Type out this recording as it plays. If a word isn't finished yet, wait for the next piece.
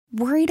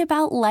Worried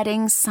about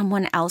letting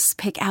someone else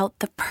pick out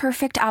the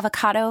perfect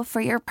avocado for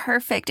your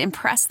perfect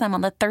impress them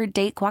on the third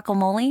date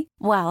guacamole?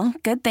 Well,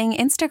 good thing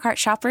Instacart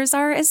shoppers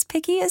are as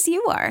picky as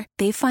you are.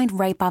 They find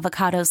ripe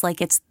avocados like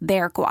it's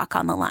their guac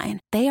on the line.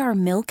 They are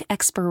milk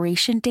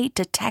expiration date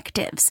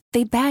detectives.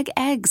 They bag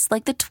eggs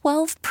like the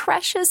 12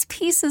 precious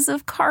pieces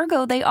of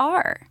cargo they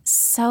are.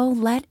 So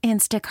let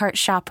Instacart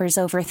shoppers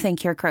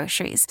overthink your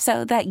groceries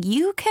so that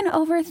you can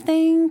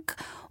overthink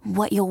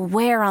what you'll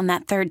wear on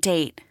that third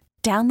date.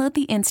 Download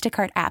the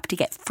Instacart app to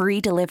get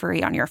free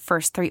delivery on your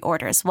first 3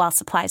 orders while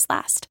supplies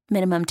last.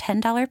 Minimum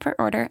 $10 per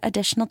order.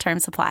 Additional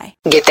terms apply.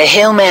 Get the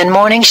Hillman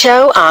Morning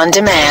Show on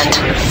demand.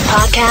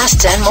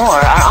 Podcasts and more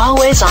are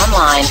always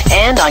online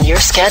and on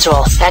your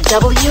schedule at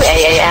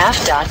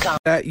WAAF.com.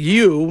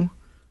 You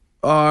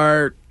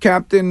are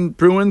Captain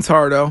Bruins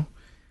Hardo,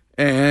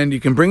 and you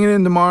can bring it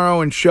in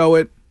tomorrow and show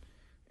it.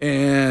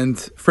 And,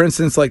 for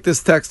instance, like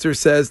this texter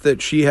says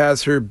that she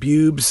has her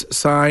pubes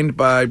signed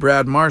by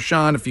Brad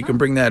Marchand. If you can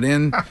bring that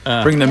in,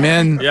 bring them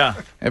in. Yeah.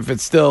 If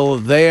it's still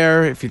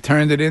there, if you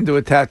turned it into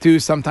a tattoo,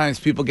 sometimes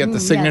people get the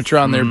signature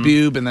on their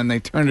boob and then they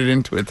turn it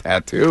into a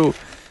tattoo.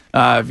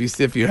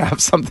 If you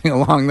have something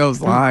along those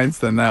lines,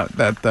 then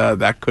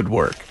that could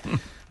work.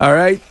 All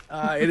right.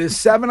 It is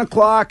 7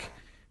 o'clock,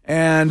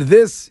 and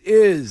this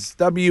is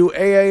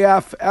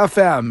WAAF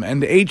FM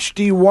and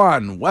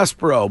HD1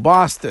 Westboro,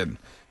 Boston.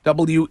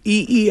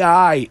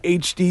 WEEI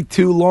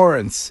HD2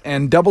 Lawrence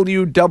and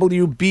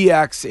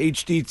WWBX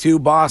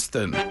HD2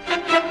 Boston.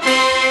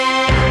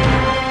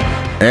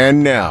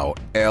 And now,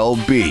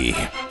 LB.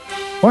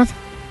 What?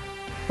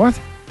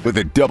 With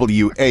a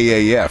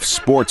WAAF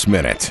Sports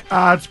Minute.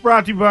 It's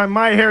brought to you by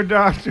My Hair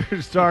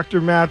Doctors,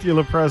 Dr. Matthew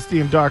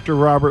Lepresti and Dr.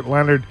 Robert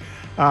Leonard.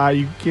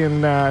 You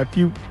can,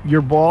 if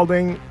you're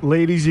balding,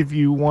 ladies, if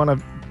you want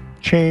to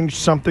change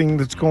something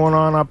that's going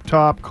on up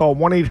top, call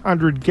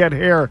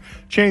 1-800-GET-HAIR.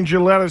 Change your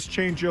lettuce,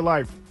 change your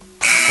life.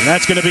 And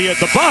that's going to be it.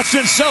 The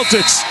Boston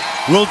Celtics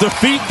will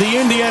defeat the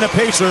Indiana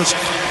Pacers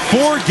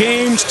 4-0.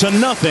 They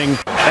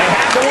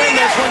had to win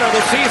this one or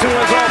the season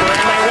was over,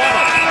 and they won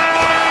it.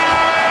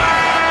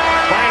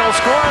 Final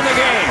score in the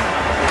game.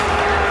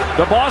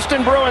 The Boston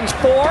Bruins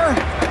 4,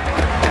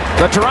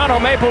 the Toronto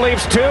Maple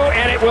Leafs 2,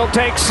 and it will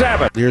take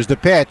 7. Here's the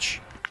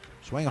pitch.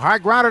 Swing high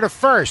grounder to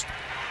first.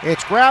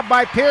 It's grabbed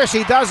by Pierce.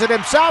 He does it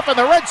himself, and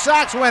the Red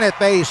Sox win it.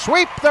 They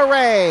sweep the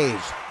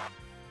Rays.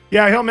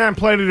 Yeah, Hillman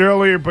played it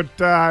earlier, but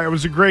it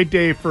was a great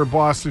day for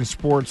Boston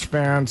sports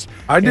fans.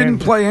 I didn't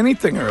play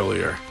anything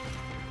earlier.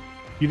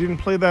 You didn't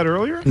play that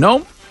earlier?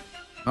 Nope.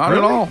 Not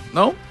Really? at all.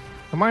 Nope.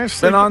 Am I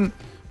asleep?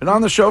 Been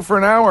on the show for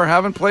an hour.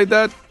 Haven't played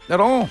that at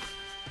all.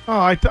 Oh,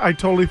 I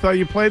totally thought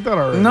you played that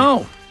already.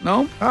 No.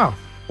 Oh,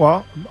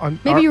 well.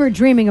 Maybe you were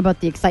dreaming about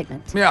the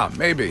excitement. Yeah,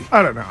 maybe.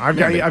 I don't know.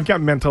 I've got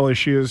mental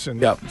issues,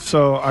 and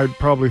so I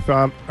probably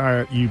thought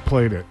you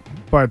played it.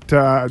 But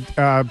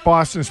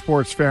Boston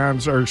sports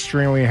fans are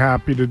extremely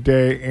happy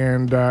today,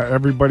 and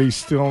everybody's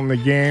still in the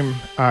game.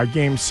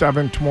 Game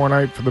 7 tomorrow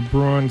night for the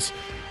Bruins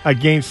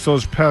against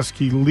those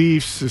pesky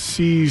Leafs. The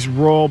Seas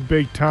roll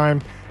big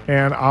time,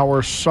 and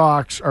our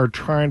Sox are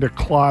trying to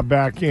claw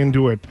back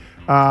into it.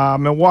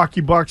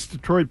 Milwaukee Bucks,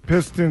 Detroit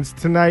Pistons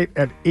tonight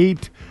at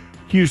 8.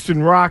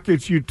 Houston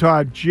Rockets,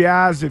 Utah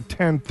Jazz at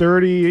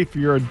 10:30. If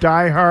you're a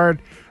diehard,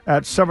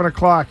 at 7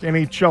 o'clock,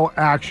 NHL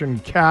action.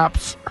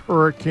 Caps,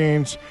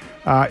 Hurricanes,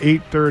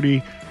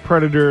 8:30.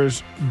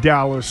 Predators,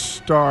 Dallas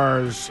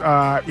Stars.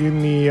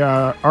 In the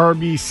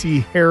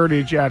RBC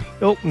Heritage at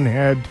Hilton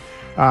Head,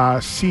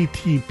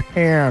 CT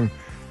Pan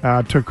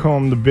took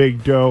home the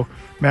big dough.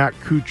 Matt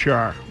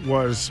Kuchar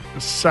was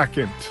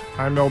second.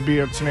 I'm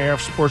LB. It's an AF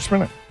Sports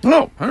Minute.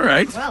 Oh, all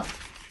right. Well,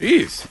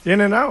 jeez.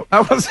 In and out.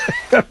 That was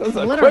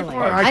a literally. quick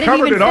one. I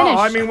covered it all.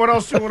 I mean, what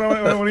else? What do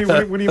you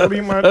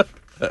want?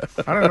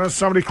 I don't know.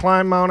 Somebody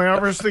climbed Mount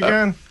Everest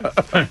again?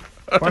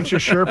 Bunch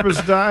of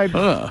Sherpas died.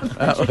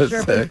 That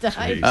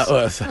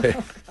was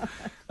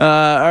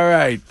all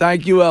right.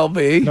 Thank you,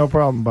 LB. No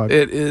problem, bud.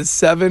 It is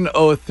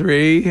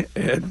 7:03,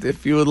 and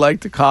if you would like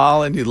to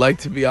call and you'd like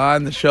to be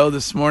on the show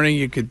this morning,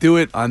 you could do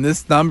it on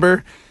this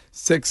number,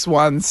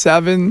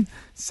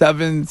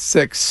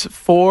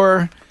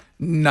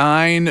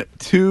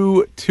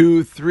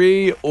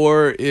 617-764-9223,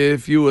 or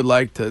if you would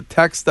like to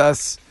text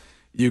us,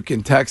 you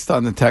can text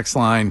on the text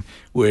line,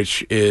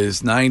 which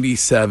is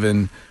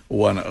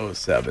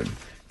 97107.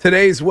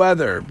 Today's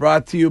weather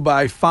brought to you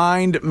by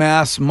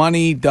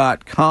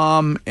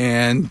FindMassMoney.com,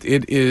 and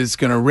it is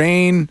going to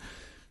rain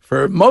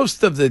for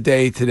most of the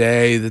day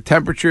today. The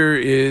temperature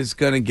is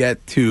going to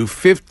get to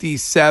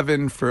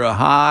 57 for a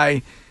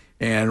high,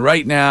 and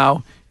right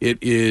now it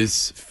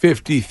is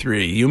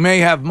 53. You may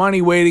have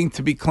money waiting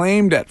to be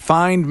claimed at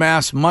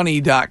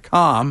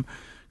FindMassMoney.com.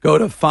 Go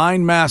to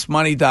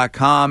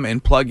FindMassMoney.com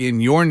and plug in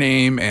your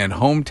name and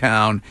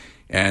hometown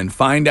and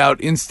find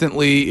out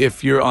instantly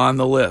if you're on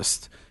the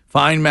list.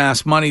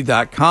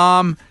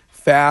 FindMassMoney.com,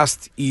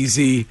 fast,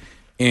 easy,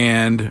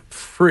 and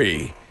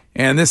free.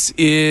 And this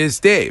is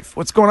Dave.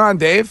 What's going on,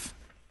 Dave?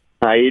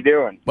 How you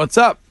doing? What's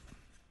up?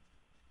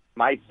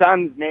 My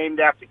son's named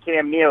after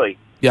Cam Neely.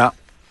 Yeah.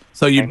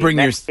 So you'd bring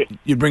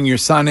your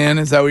son in?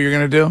 Is that what you're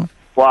going to do?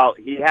 Well,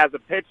 he has a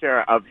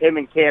picture of him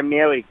and Cam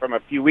Neely from a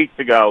few weeks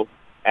ago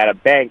at a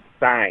bank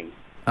signed.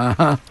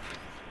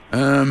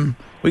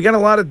 We got a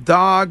lot of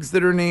dogs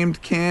that are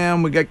named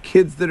Cam. We got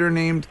kids that are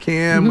named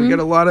Cam. We got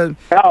a lot of...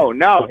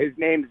 No, his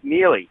name's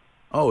Neely.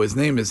 Oh, his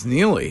name is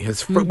Neely.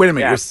 Wait a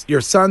minute,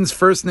 your son's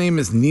first name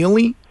is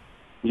Neely?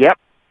 Yep.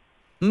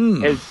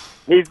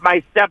 He's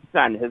my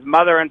stepson. His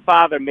mother and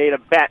father made a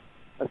bet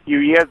a few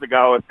years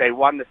ago if they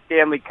won the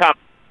Stanley Cup,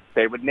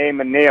 they would name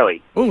him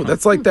Neely. Oh,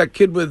 that's like that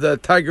kid with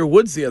Tiger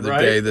Woods the other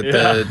day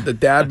that the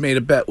dad made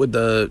a bet with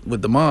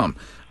the mom.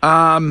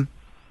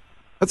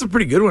 That's a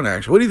pretty good one,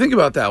 actually. What do you think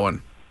about that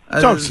one?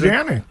 It's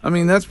outstanding. I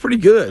mean, that's pretty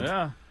good.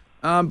 Yeah.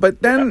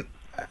 But then,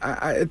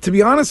 to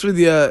be honest with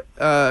you,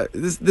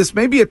 this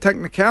may be a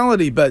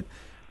technicality, but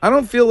I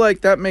don't feel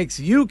like that makes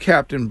you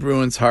Captain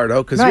Bruins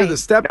Hardo because you're the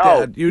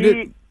stepdad.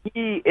 No,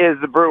 he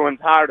is the Bruins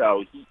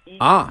Hardo. He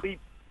eats,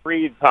 sleeps,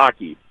 breathes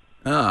hockey.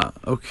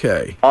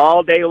 Okay.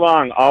 All day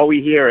long, all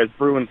we hear is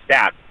Bruins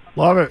stats.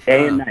 Love it.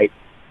 Day and night.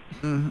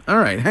 All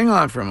right, hang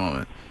on for a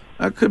moment.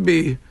 That could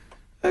be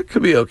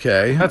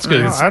okay. That's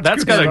good.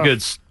 That's got a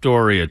good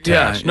story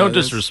attached. No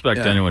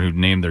disrespect to anyone who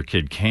named their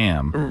kid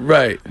Cam.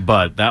 Right.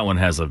 But that one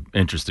has an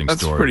interesting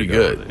story. That's pretty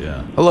good. With it,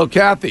 yeah. Hello,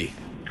 Kathy.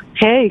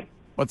 Hey.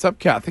 What's up,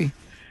 Kathy?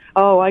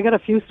 Oh, I got a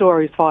few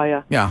stories for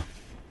you. Yeah.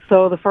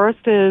 So the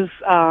first is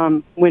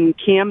when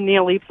Cam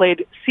Neely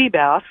played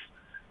Seabass,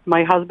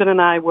 my husband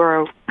and I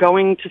were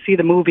going to see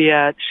the movie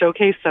at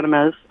Showcase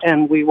Cinemas,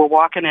 and we were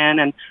walking in,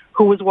 and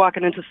who was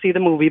walking in to see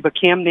the movie but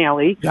Cam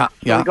Neely? Yeah.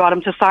 So we got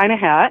him to sign a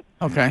hat.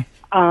 Okay.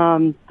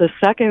 The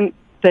second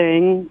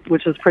thing,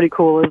 which is pretty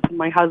cool, is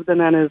my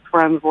husband and his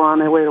friends were on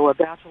their way to a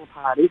bachelor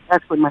party.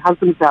 Actually, my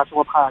husband's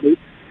bachelor party.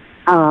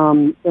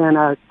 And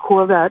a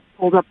Corvette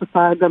pulled up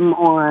beside them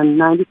on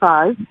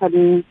 95,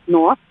 heading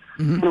north.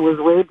 And it was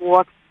Ray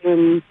Bork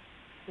in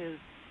his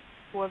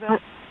Corvette.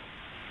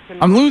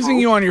 I'm losing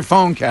you on your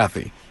phone,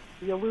 Kathy.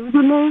 You're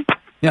losing me?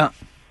 Yeah.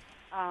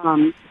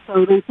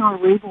 So they saw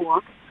Ray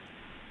Bork,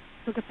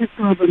 took a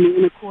picture of him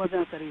in a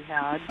Corvette that he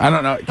had. I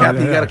don't know.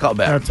 Kathy, you got to call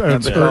back.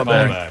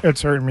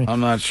 It's hurting me. I'm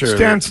not sure.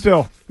 Stand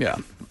still. Yeah.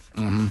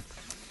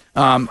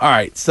 All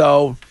right.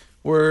 So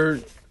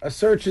a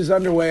search is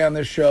underway on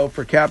this show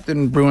for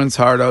Captain Bruins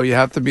Hardo. You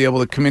have to be able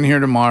to come in here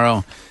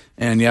tomorrow,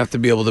 and you have to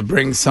be able to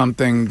bring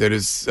something that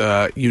is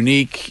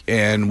unique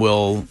and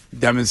will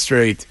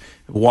demonstrate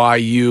why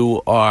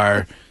you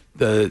are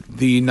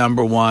the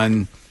number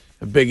one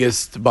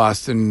biggest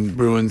Boston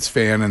Bruins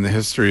fan in the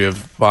history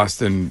of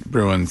Boston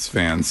Bruins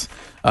fans.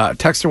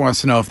 Texter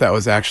wants to know if that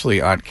was actually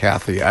Aunt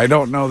Kathy. I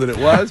don't know that it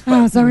was.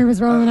 But so he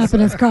was rolling up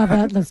in his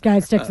Corvette. This guy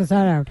sticks his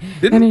head out,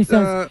 and he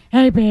says,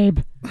 "Hey, babe."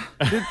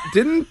 Hey,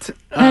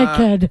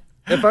 kid.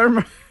 If I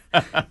remember,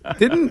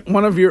 didn't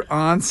one of your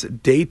aunts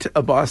date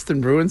a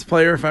Boston Bruins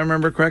player? If I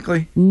remember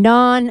correctly,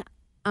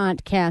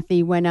 Non-Aunt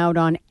Kathy went out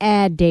on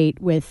a date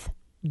with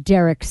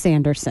Derek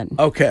Sanderson.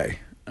 Okay,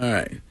 all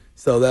right.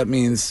 So that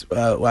means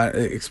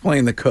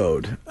explain the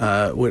code.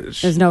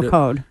 There's no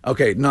code.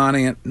 Okay,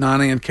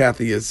 non-Aunt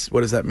Kathy is, what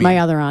does that mean? My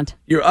other aunt.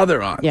 Your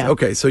other aunt. Yeah.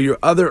 Okay, so your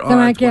other aunt. So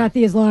Aunt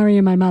Kathy is Laurie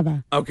and my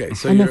mother. Okay,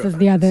 so and this is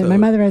the other. My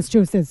mother has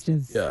two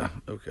sisters. Yeah.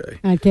 Okay.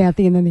 Aunt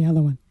Kathy and then the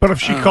other one. But if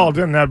she called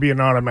in, that'd be an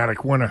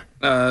automatic winner.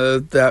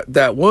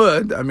 That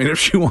would. I mean, if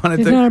she wanted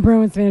to. She's not a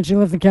Bruins fan. She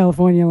lives in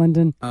California,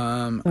 London.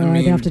 So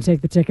I'd have to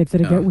take the tickets.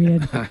 It'd get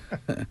weird.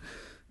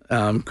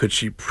 Could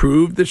she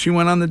prove that she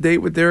went on the date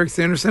with Derek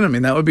Sanderson? I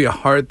mean, that would be a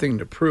hard thing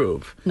to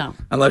prove. No.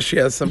 Unless she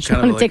has some kind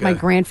of. I want to take my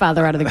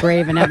grandfather out of the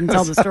grave and have him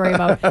tell the story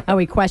about how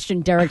he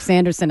questioned Derek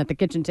Sanderson at the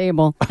kitchen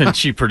table. Did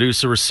she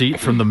produce a receipt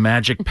from the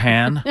magic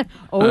pan?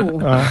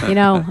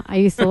 I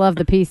used to love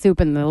the pea soup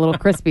and the little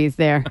Crispies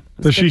there.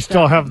 Does she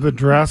still have the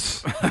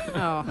dress?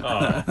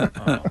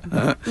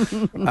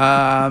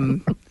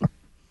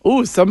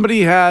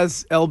 Somebody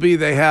has, LB,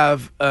 they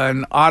have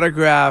an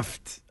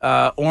autographed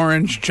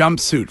orange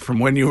jumpsuit from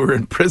when you were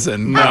in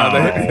prison.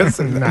 That's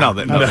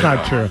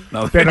not true.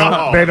 No, they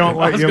don't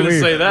let you leave. I was going to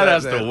say that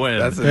has to win.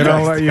 They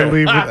don't let you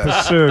leave with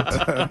the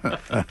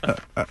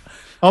suit.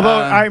 Although,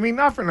 I mean,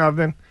 not for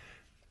nothing.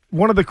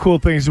 One of the cool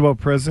things about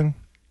prison,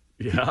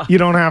 you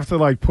don't have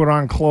to put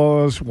on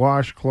clothes,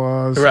 wash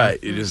clothes.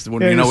 Right. You just you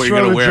know what you're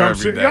going to wear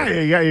every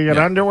day. Yeah, you got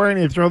underwear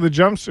and you throw the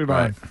jumpsuit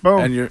on.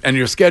 Boom. And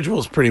your schedule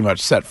is pretty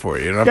much set for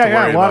you. You don't have to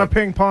worry a lot of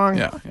ping pong.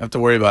 Yeah, you have to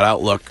worry about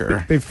Outlook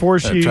or they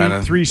force you to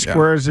eat 3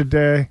 squares a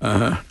day.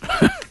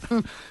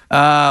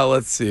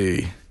 Let's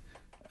see.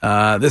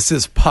 This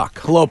is Puck.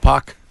 Hello,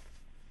 Puck.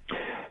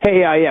 Hey,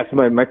 yes,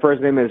 my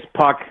first name is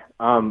Puck.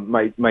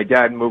 My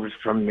dad moved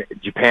from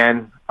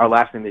Japan. Our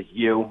last name is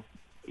Yu.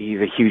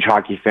 He's a huge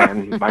hockey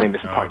fan. My name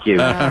is Puck Yu.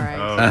 All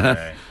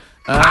right.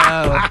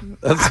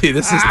 Let's see.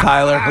 This is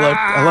Tyler.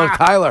 Hello,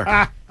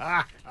 Tyler.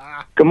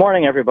 Good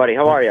morning, everybody.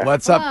 How are you?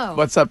 What's up?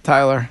 What's up,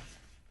 Tyler?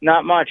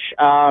 Not much.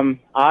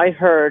 I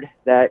heard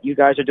that you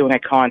guys are doing a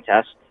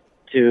contest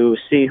to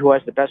see who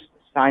has the best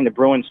signed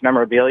Bruins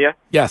memorabilia.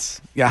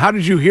 Yes. Yeah. How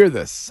did you hear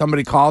this?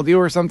 Somebody called you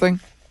or something?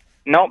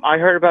 Nope. I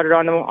heard about it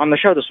on the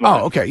show this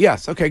morning. Oh, okay.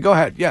 Yes. Okay. Go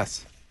ahead.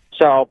 Yes.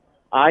 So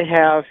I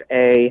have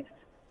a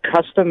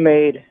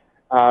custom-made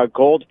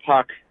gold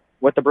puck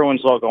with the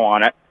Bruins logo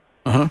on it,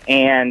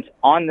 and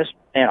on this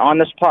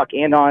puck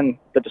and on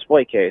the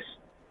display case,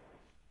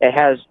 it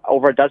has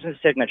over a dozen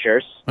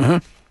signatures,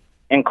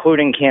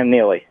 including Cam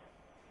Neely.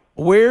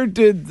 Where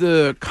did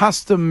the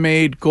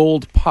custom-made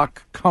gold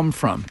puck come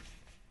from?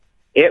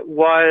 It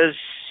was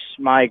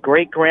my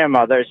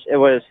great-grandmother's. It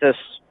was this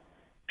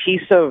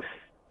piece of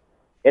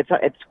it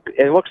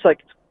looks like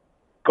it's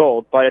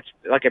gold, but it's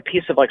like a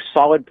piece of like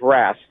solid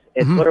brass.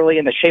 It's literally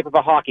in the shape of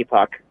a hockey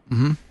puck,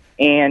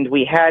 and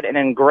we had an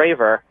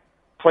engraver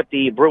put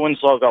the Bruins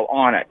logo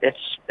on it.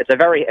 It's a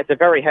very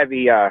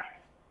heavy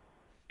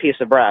piece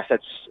of brass.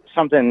 It's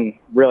something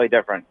really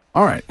different.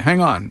 All right,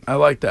 hang on. I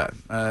like that.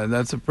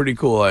 That's a pretty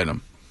cool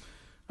item.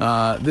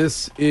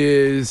 This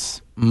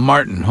is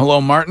Martin. Hello,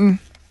 Martin.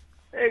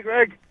 Hey,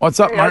 Greg. What's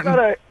up,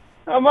 Martin?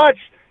 Not much.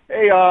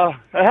 Hey, I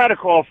had a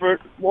call for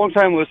it.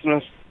 Long-time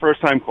listener,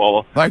 first-time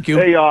caller. Thank you.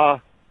 Hey,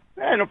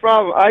 no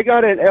problem. I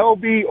got an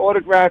LB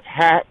autographed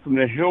hat from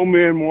the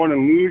Hillman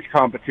Morning Luge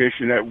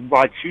competition at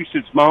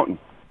Wachusett Mountain.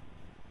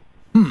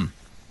 Does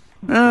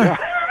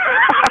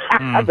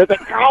it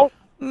count?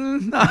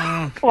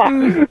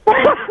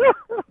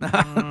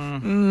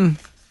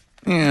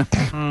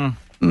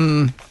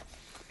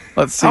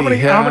 Let's see.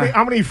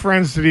 How many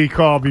friends did he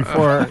call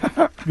before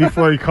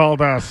he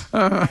called us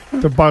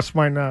to bust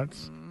my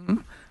nuts?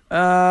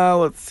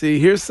 Let's see.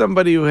 Here's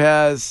somebody who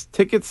has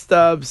ticket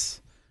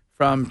stubs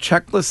from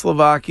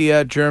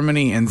Czechoslovakia,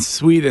 Germany, and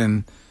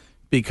Sweden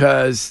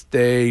because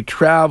they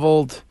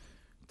traveled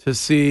to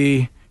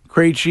see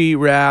Krejci,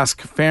 Rask,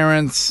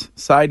 Ferentz,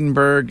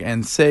 Seidenberg,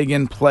 and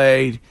Sagan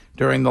play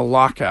during the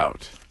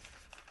lockout.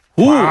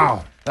 Ooh,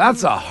 wow.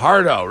 That's a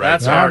hardo, right?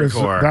 That's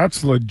hardcore.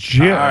 That's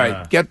legit. All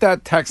right, get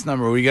that text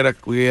number. We gotta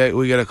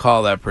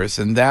call that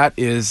person. That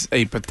is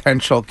a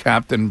potential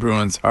Captain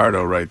Bruins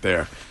Hardo right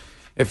there.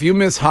 If you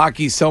miss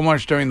hockey so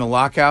much during the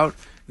lockout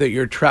that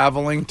you're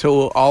traveling to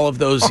all of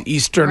those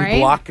Eastern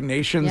Bloc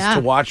nations to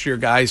watch your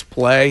guys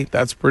play,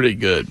 that's pretty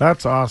good.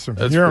 That's awesome.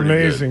 You're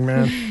amazing,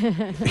 man.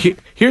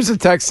 Here's a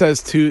text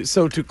says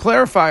to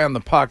clarify on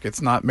the puck,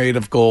 it's not made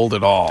of gold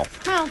at all.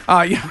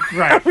 Oh. Yeah,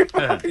 right.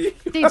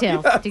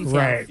 Details.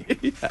 Right.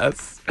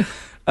 Yes.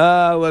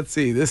 Let's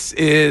see. This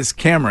is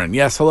Cameron.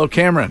 Yes. Hello,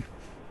 Cameron.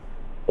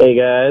 Hey,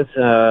 guys.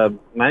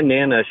 My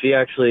Nana, she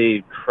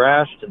actually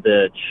crashed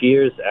the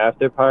Cheers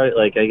after party.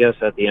 Like, I guess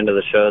at the end of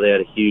the show, they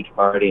had a huge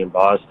party in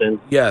Boston.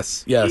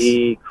 Yes.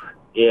 She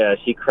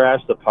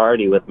crashed the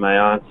party with my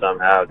aunt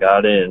somehow,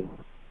 got in.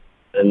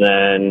 And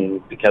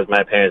then, because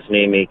my parents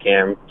named me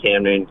Cam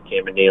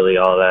Neely,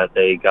 all that,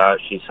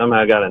 she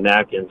somehow got a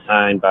napkin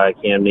signed by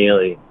Cam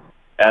Neely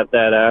at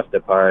that after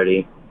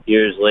party.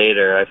 Years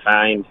later, I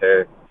find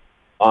her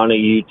on a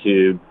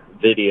YouTube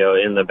video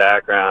in the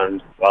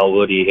background while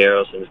Woody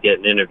Harrelson's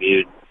getting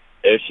interviewed.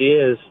 There she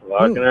is,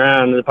 walking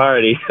around the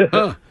party,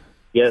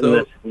 getting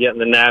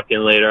the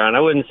napkin later on.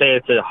 I wouldn't say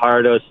it's a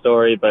hardo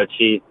story, but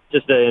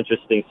just an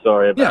interesting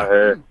story about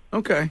her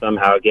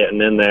somehow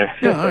getting in there.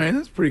 Yeah, all right,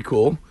 that's pretty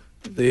cool.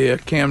 The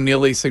Cam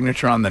Neely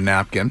signature on the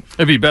napkin.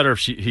 It'd be better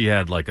if he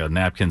had like a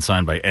napkin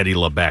signed by Eddie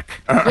LeBeck,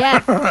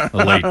 Yes.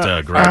 the late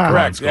Greg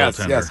Bruins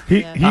goaltender. Yes.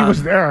 He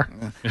was there.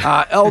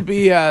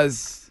 LB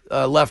has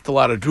left a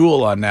lot of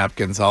drool on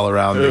napkins all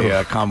around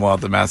the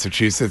Commonwealth of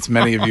Massachusetts.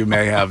 Many of you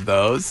may have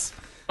those.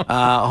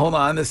 Hold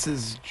on, this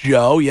is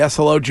Joe. Yes,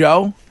 hello,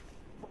 Joe.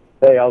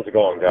 Hey, how's it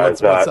going, guys?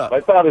 What's up?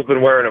 My father's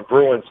been wearing a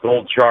Bruins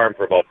gold charm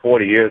for about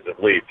 40 years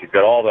at least. He's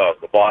got all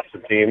the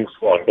Boston teams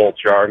on gold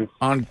charms.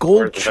 On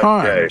gold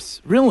charms?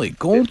 Really?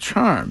 Gold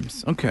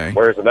charms? Okay.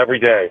 Wears them every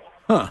day.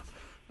 Huh.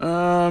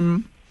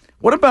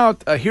 What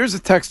about, here's a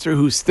texter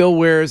who still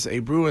wears a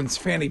Bruins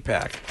fanny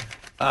pack.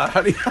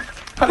 How do you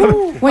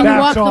when you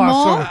walk the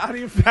mall? How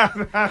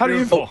do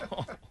you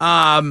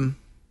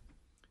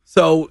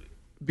so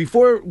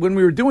when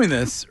we were doing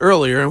this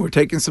earlier, we're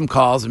taking some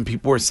calls and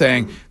people were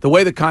saying the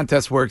way the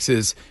contest works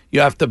is you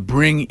have to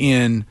bring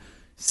in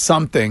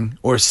something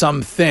or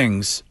some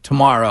things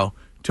tomorrow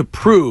to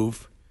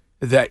prove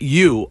that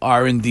you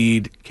are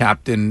indeed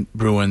Captain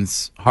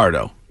Bruins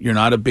Hardo. You're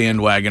not a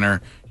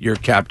bandwagoner. You're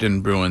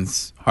Captain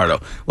Bruins Hardo.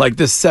 Like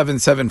this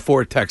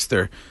 774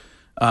 texter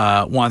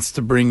wants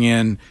to bring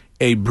in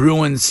a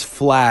Bruins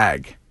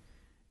flag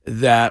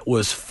that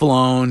was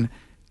flown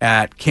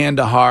at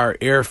Kandahar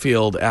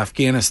Airfield,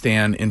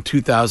 Afghanistan in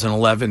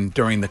 2011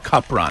 during the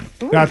Cup run.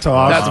 That's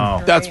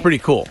awesome. That's pretty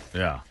cool.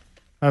 Yeah.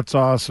 That's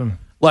awesome.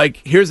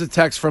 Like, here's a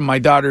text from my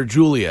daughter,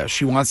 Julia.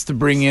 She wants to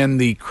bring in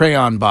the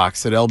crayon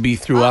box that LB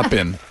threw up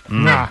in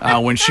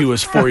when she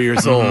was 4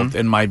 years old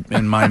in my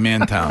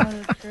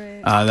Mantown.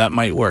 That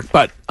might work.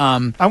 But I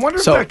wonder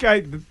if that guy,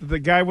 the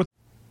guy with...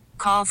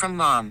 Call from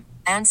mom.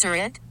 Answer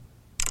it.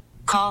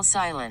 Call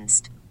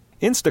silenced.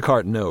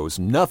 Instacart knows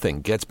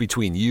nothing gets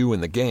between you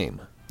and the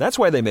game. That's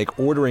why they make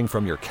ordering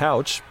from your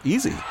couch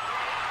easy.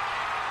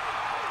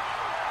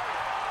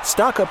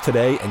 Stock up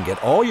today and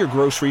get all your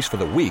groceries for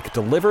the week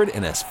delivered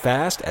in as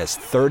fast as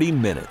 30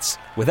 minutes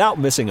without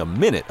missing a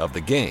minute of the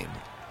game.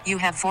 You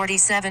have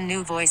 47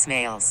 new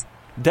voicemails.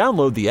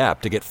 Download the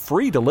app to get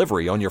free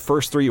delivery on your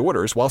first 3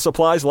 orders while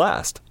supplies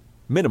last.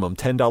 Minimum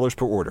 $10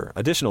 per order.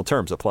 Additional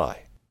terms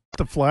apply.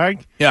 The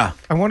flag? Yeah.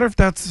 I wonder if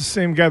that's the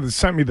same guy that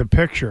sent me the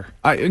picture.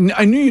 I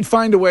knew you'd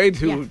find a way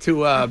to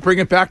bring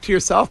it back to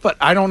yourself, but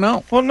I don't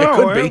know. Well, no. It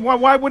could be.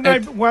 Why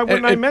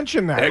wouldn't I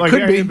mention that? It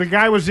could be. The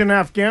guy was in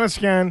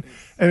Afghanistan,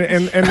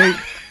 and they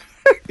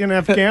in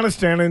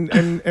Afghanistan,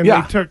 and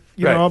Yeah. they took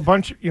a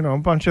bunch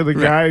of the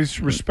guys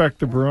respect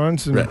the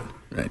Bruins, and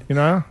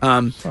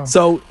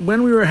So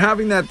when we were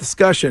having that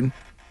discussion,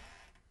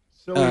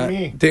 silly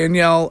me.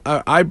 Danielle,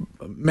 I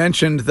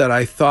mentioned that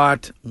I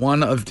thought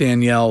one of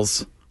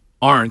Danielle's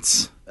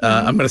aunts,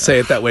 I'm going to say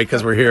it that way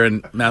because we're here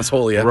in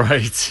Massholia.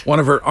 Right. One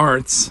of her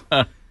aunts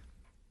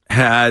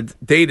had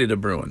dated a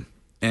Bruin.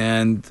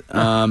 And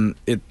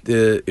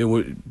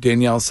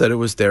Danielle said it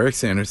was Derek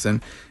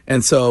Sanderson.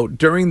 And so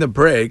during the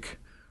break,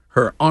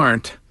 her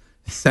aunt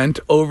sent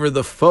over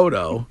the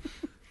photo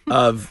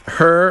of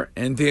her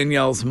and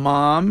Danielle's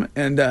mom.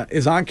 And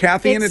is Aunt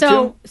Kathy in it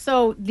too?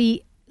 So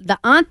the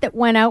aunt that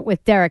went out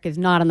with Derek is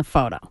not in the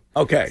photo.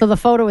 Okay. So the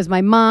photo is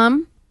my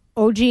mom,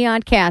 OG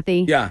Aunt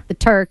Kathy, the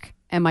Turk,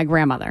 and my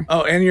grandmother.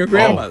 Oh, and your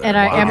grandmother. And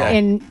I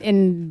am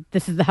in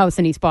this is the house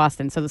in East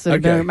Boston. So this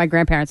is my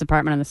grandparents'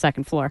 apartment on the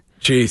second floor.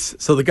 Jeez.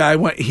 So the guy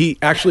he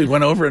actually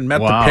went over and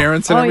met the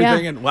parents and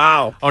everything. And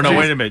wow. Oh, no, Jeez.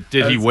 wait a minute.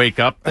 Did he wake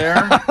up there?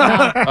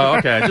 Oh,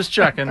 okay. Just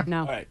checking.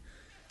 No. All right.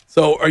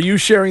 So are you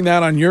sharing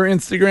that on your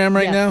Instagram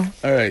right now?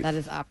 All right. That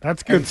is up.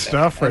 That's good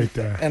stuff right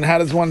there. And how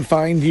does one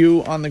find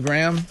you on the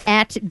gram?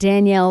 At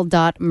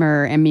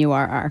Danielle.Murr,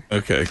 M-U-R-R.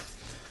 Okay.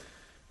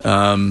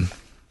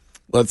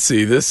 Let's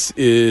see. This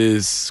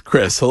is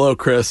Chris. Hello,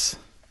 Chris.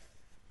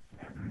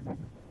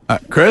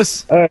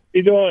 Chris? How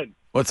you doing?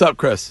 What's up,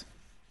 Chris?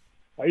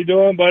 How you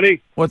doing,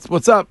 buddy?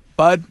 What's up,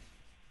 bud?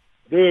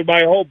 Dude,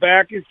 my whole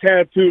back is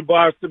tattooed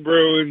Boston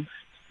Bruins.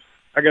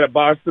 I got a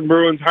Boston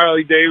Bruins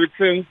Harley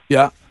Davidson.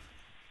 Yeah.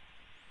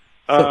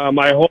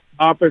 My whole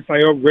office,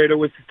 I own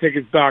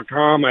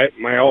GreaterWorcesterTickets.com.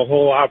 My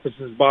whole office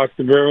is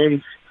Boston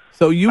Bruins.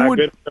 So you I've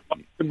been to the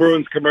Boston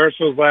Bruins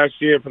commercials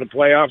last year for the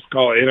playoffs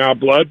called In Our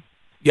Blood.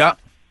 Yeah.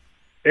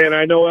 And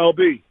I know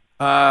LB.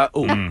 All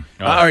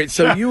right.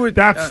 So you would.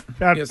 That's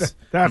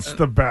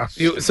the best.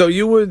 You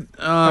would.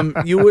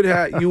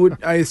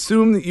 I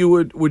assume that you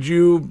would. Would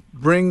you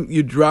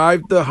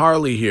drive the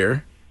Harley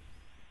here?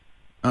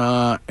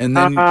 And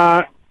then.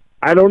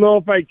 I don't know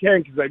if I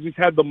can because I just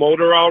had the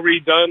motor all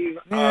redone.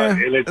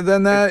 And it's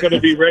going to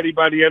be ready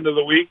by the end of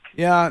the week.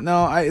 Yeah.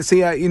 No. I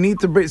see. You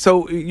need to bring.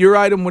 So your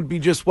item would be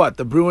just what?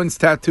 The Bruins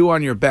tattoo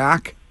on your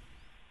back.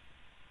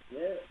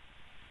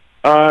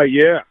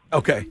 Yeah.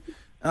 Okay.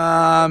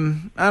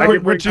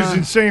 Which is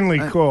insanely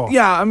cool.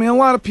 Yeah, I mean, a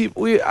lot of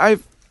people. A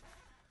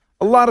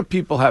lot of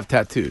people have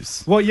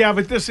tattoos. Well, yeah,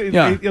 but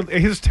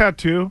his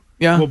tattoo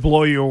will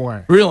blow you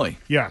away. Really?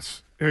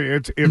 Yes,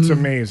 it's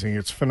amazing.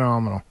 It's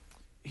phenomenal.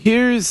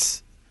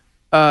 Here's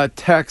a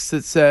text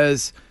that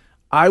says,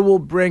 "I will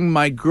bring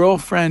my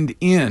girlfriend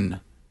in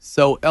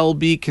so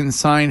LB can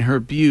sign her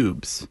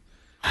bubes."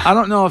 I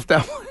don't know if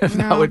that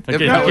would. You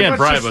can't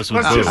bribe us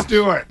with boobs. boobs. Let's just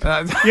do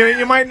it.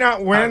 You might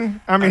not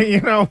win. I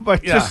mean,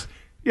 but just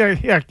go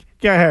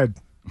ahead.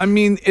 I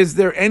mean, is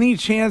there any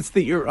chance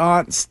that your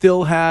aunt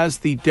still has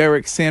the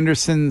Derek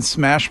Sanderson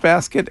smash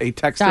basket? A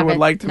texter would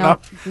like to know.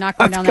 Not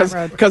going down that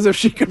road. Because if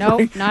she could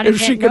bring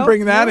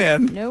that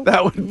in,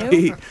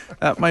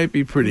 that might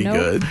be pretty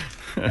good.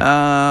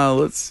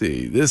 Let's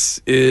see.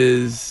 This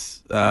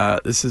is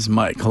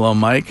Mike. Hello,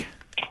 Mike.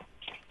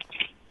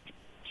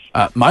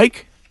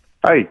 Mike?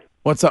 Hi.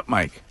 What's up,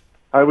 Mike?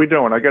 How we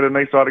doing? I got a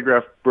nice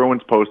autographed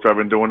Bruins poster. I've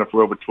been doing it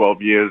for over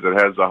 12 years. It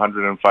has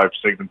 105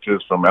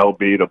 signatures from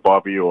LB to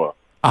Bobby Orr.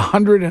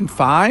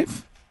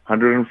 105?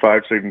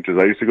 105 signatures.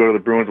 I used to go to the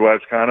Bruins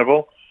Wives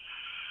Carnival.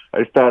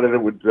 I started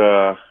it with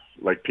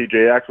like P.J.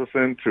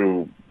 Axelson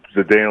to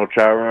Zdeno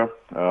Chara.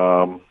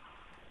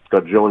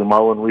 Got Joey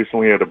Mullen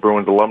recently at a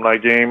Bruins alumni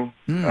game.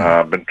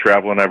 I've been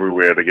traveling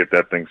everywhere to get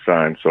that thing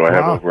signed. So I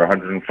have over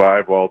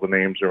 105. All the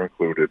names are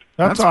included.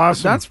 That's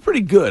awesome. That's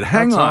pretty good.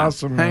 Hang on.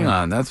 Awesome, Hang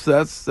on.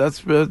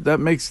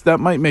 That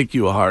might make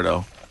you a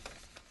hardo.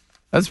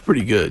 That's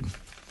pretty good.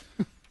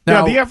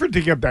 Now, the effort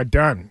to get that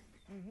done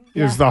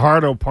is the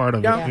hardo part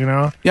of it, you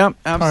know? Yep,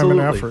 absolutely.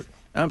 Time and effort.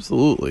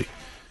 Absolutely.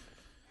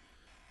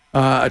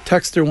 A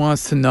texter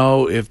wants to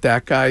know if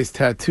that guy's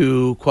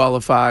tattoo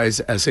qualifies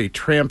as a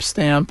tramp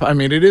stamp. I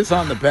mean, it is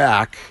on the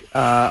back.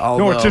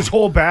 No, it's his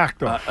whole back,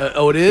 though.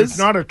 It is? It's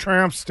not a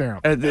tramp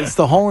stamp. It's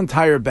the whole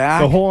entire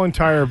back? The whole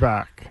entire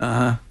back.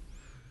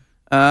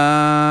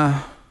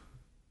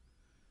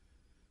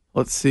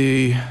 Let's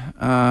see.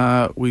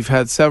 We've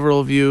had several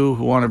of you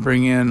who want to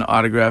bring in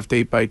autographed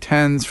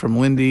 8x10s from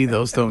Lindy.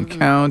 Those don't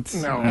count.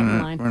 No.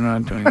 We're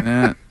not doing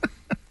that.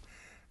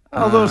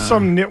 Although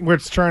some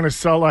nitwit's trying to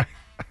sell an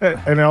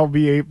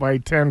LB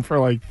 8x10 for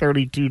like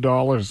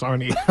 $32 on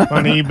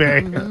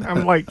eBay.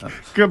 I'm like,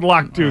 good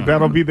luck, dude.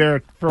 That'll be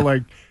there for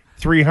like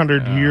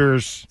 300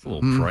 years. It's a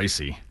little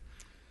pricey.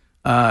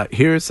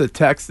 Here's a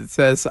text that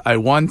says, I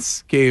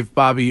once gave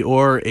Bobby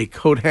Orr a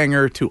coat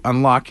hanger to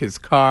unlock his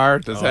car.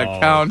 Does that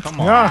count?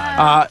 Come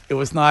on. It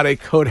was not a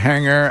coat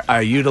hanger.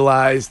 I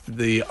utilized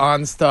the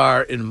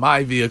OnStar in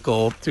my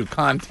vehicle to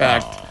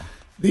contact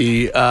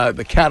the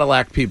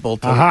Cadillac people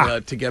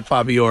to get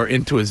Bobby Orr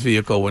into his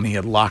vehicle when he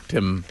had locked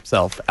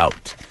himself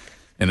out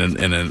in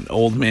an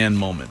old man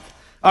moment.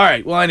 All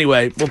right. Well,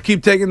 anyway, we'll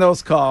keep taking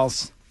those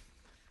calls.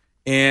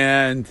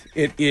 And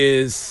it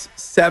is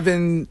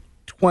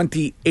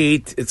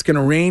 7:28. It's going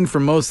to rain for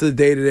most of the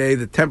day today.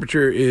 The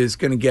temperature is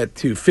going to get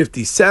to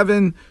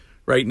 57.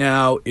 Right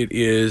now, it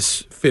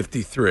is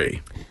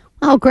 53.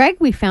 Oh, Greg,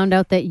 we found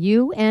out that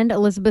you and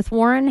Elizabeth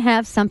Warren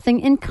have something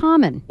in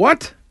common.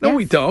 What? No,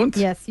 we don't.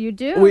 Yes, you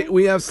do.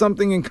 We have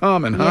something in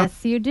common, huh?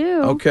 Yes, you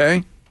do.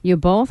 Okay. You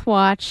both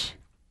watch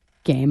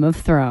Game of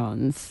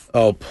Thrones.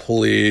 Oh,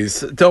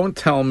 please. Don't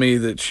tell me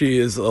that she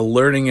is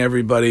alerting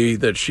everybody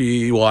that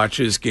she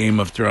watches Game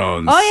of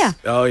Thrones. Oh, yeah.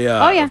 Oh,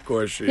 yeah. Oh, yeah. Of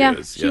course she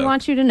is. She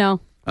wants you to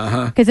know.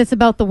 Uh-huh. Because it's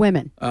about the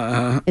women.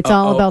 Uh-huh. It's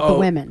all about the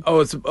women.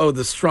 It's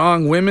the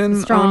strong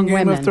women on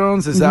Game of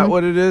Thrones? Is that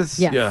what it is?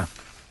 Yes. Yeah.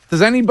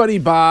 Does anybody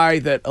buy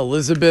that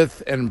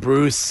Elizabeth and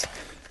Bruce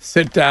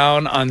sit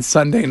down on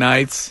Sunday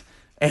nights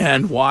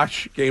and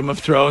watch Game of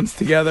Thrones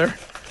together?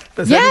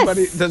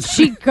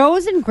 She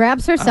goes and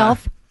grabs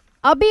herself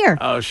a beer.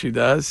 Oh, she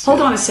does?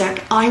 Hold on a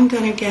sec. I'm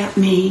going to get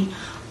me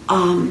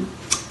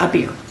a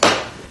beer.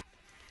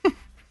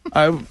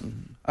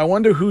 I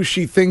wonder who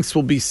she thinks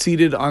will be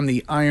seated on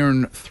the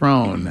Iron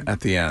Throne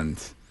at the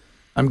end.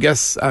 I'm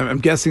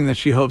guessing that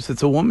she hopes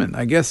it's a woman.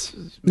 I guess.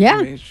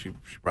 Yeah. She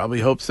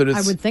probably hopes that it's.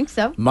 I would think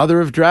so.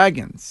 Mother of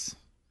Dragons,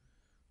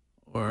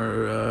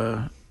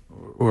 or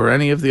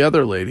any of the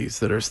other ladies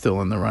that are still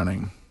in the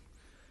running.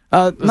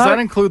 Does that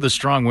include the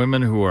strong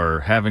women who are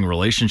having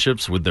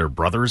relationships with their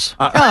brothers?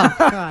 Oh,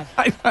 God.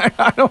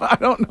 I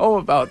don't know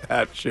about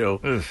that, Joe.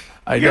 You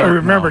gotta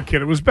remember,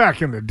 kid, it was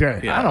back in the day.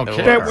 Yeah, I don't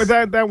care.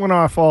 That went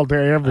off all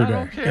day, every day.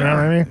 Don't care. You know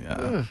what I mean?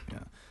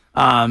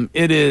 Yeah.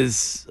 It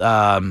is.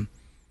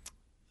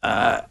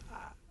 I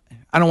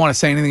don't want to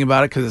say anything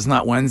about it because it's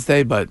not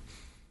Wednesday, but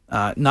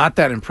not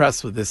that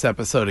impressed with this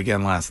episode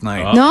again last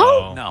night. Uh-oh.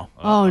 No? No.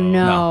 Oh,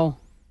 no.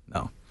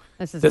 No.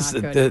 This is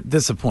not good.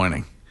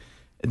 Disappointing.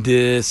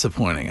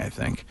 Disappointing, I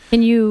think.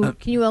 Can you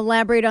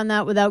elaborate on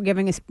that without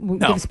giving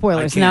give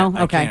spoilers? No?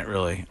 Okay. I can't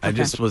really. I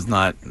just was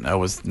not. I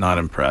was not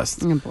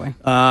impressed. Oh, boy.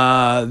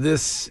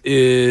 This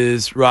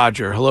is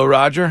Roger. Hello,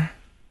 Roger.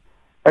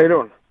 How you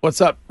doing? What's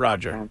up,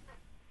 Roger?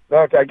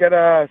 Look, I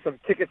got some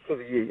tickets to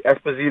the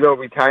Esposito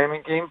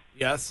retirement game.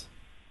 Yes.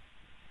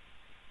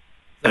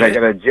 And I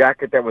got a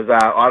jacket that was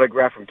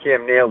autographed from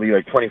Cam Neely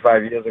like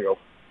 25 years ago.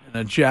 And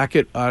a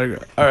jacket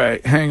autograph. All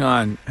right, hang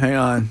on.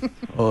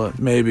 Well,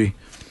 maybe.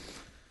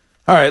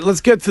 All right, let's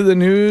get to the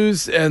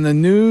news. And the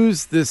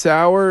news this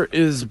hour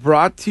is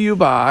brought to you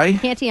by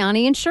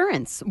Cantiani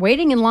Insurance.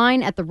 Waiting in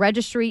line at the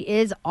registry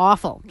is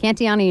awful.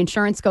 Cantiani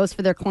Insurance goes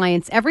for their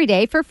clients every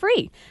day for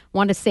free.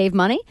 Want to save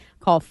money?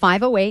 Call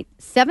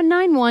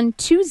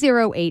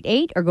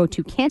 508-791-2088 or go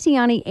to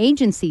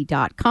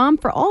CantianiAgency.com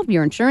for all of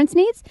your insurance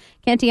needs.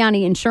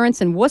 Cantiani Insurance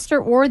in Worcester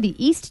or the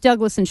East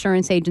Douglas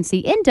Insurance Agency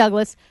in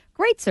Douglas.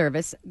 Great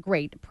service,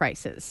 great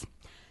prices.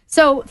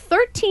 So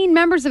 13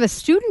 members of a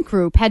student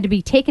group had to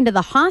be taken to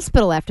the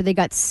hospital after they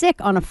got sick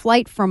on a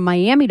flight from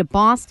Miami to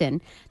Boston.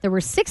 There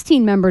were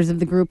 16 members of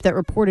the group that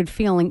reported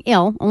feeling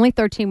ill. Only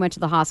 13 went to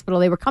the hospital.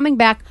 They were coming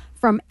back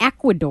from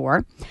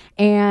Ecuador.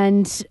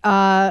 And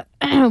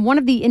one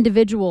of the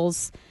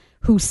individuals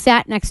who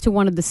sat next to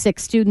one of the sick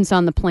students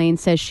on the plane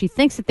says she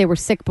thinks that they were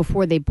sick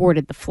before they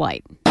boarded the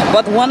flight.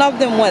 But one of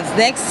them was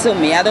next to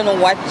me. I don't know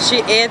what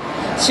she ate.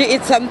 She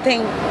ate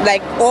something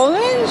like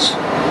orange.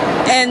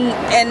 And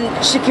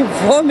she kept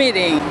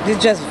vomiting. They're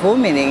just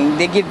vomiting.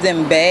 They give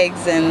them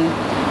bags and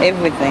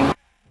everything.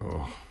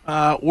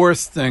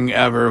 Worst thing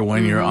ever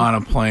when you're on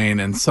a plane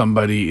and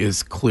somebody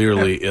is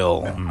clearly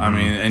ill. I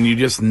mean, and you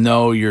just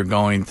know you're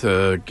going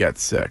to get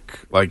sick.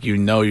 Like, you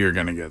know you're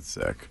going to get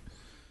sick.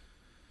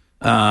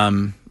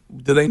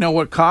 Do they know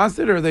what caused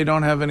it, or they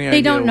don't have any idea?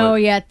 They don't know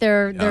yet.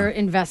 They're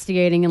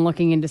investigating and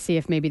looking into see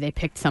if maybe they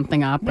picked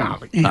something up.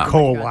 E.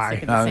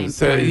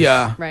 coli.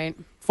 Yeah. Right.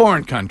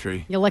 Foreign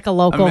country. You like a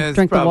local,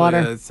 drink the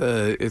water. It's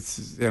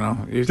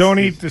don't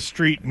eat the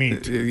street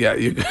meat. Yeah,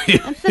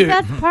 that's the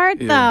best part,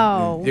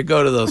 though. You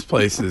go to those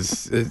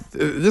places.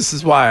 This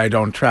is why I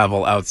don't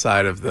travel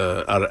outside of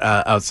the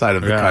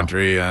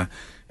country,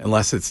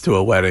 unless it's to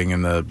a wedding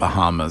in the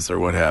Bahamas or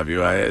what have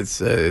you.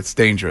 It's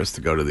dangerous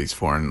to go to these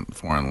foreign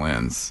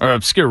lands. Our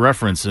obscure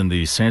reference in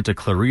the Santa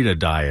Clarita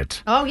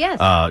Diet. Oh,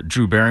 yes.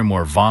 Drew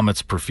Barrymore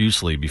vomits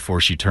profusely before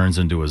she turns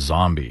into a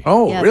zombie.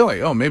 Oh, yes.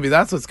 Really? Oh, maybe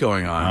that's what's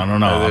going on. I don't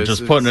know. I'm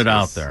just putting it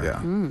out there.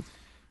 Yeah.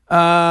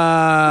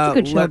 That's a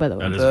good show, by the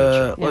way. That is a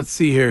good show. Let's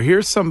see here.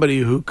 Here's somebody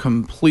who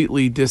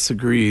completely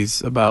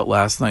disagrees about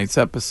last night's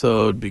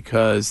episode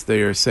because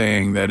they are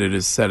saying that it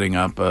is setting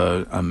up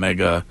a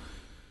mega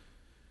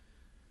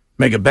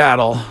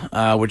battle,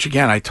 which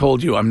again, I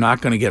told you I'm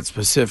not going to get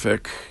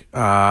specific.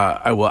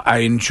 I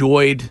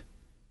enjoyed.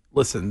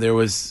 Listen, there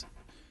was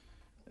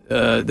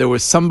there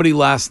was somebody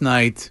last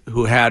night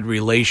who had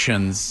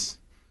relations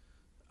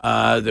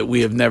that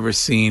we have never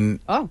seen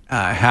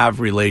have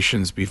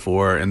relations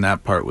before, and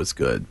that part was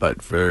good. But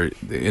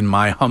in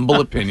my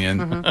humble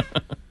opinion,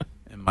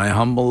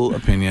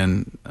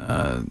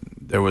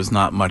 there was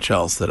not much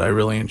else that I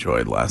really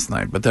enjoyed last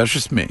night. But that's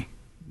just me.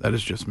 That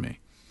is just me.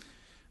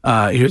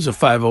 Here's a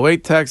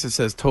 508 text. It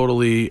says,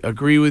 totally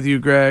agree with you,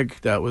 Greg.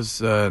 That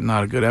was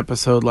not a good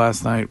episode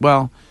last night.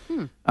 Well,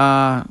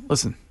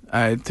 listen,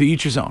 to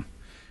each his own.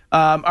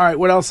 All right,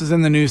 what else is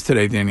in the news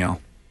today, Danielle?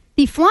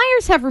 The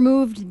Flyers have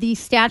removed the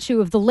statue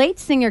of the late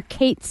singer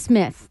Kate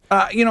Smith.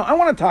 I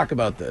want to talk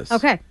about this.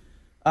 Okay.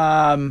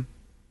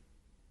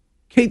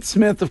 Kate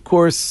Smith, of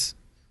course,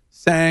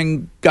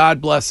 sang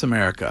God Bless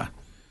America.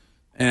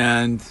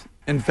 And,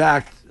 in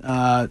fact,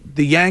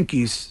 the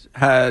Yankees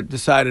had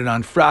decided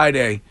on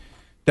Friday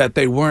that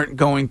they weren't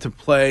going to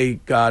play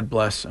God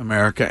Bless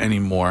America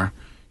anymore.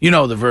 You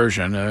know the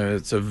version.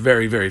 It's a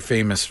very, very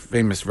famous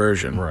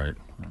version. Right.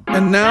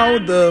 And now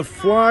the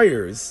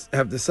Flyers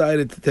have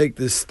decided to take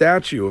this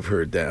statue of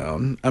her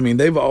down. I mean,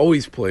 they've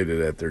always played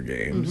it at their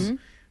games. Mm-hmm.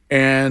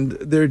 And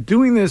they're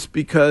doing this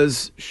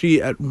because she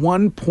at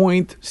one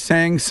point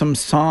sang some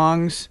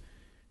songs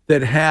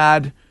that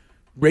had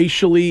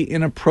racially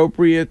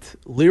inappropriate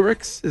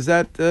lyrics. Is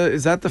that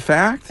the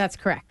fact? That's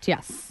correct,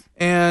 yes.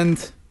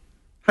 And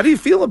how do you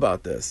feel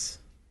about this?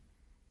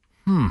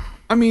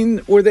 I mean,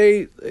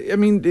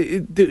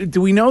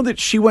 do we know that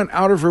she went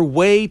out of her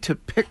way to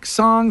pick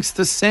songs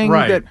to sing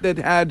that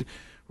had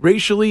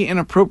racially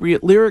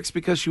inappropriate lyrics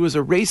because she was a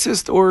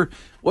racist, or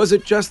was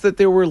it just that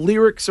there were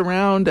lyrics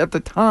around at the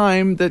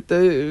time that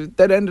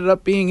ended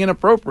up being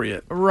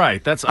inappropriate?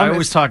 Right. I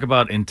always talk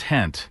about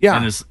intent. Yeah.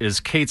 And is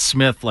Kate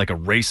Smith like a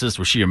racist?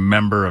 Was she a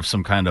member of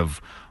some kind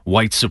of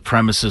white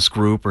supremacist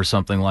group or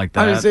something like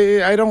that?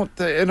 I don't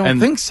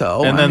think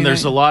so. And then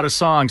there's a lot of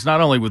songs, not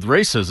only with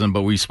racism,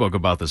 but we spoke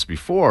about this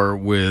before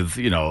with,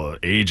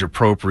 age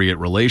appropriate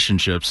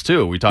relationships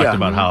too. We talked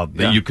about how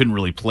you couldn't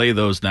really play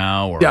those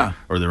now,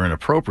 or they're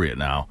inappropriate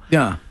now.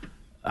 Yeah.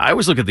 I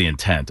always look at the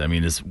intent. I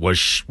mean,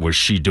 was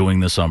she doing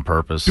this on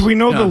purpose? Do we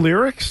know the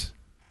lyrics?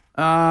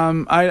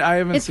 I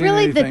haven't. It's seen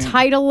really anything. the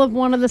title of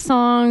one of the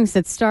songs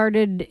that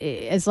started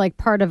as like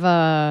part of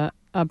a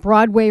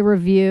Broadway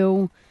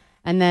review.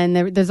 And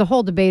then there's a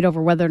whole debate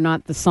over whether or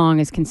not the song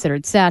is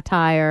considered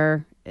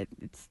satire.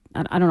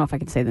 I don't know if I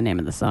can say the name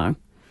of the song.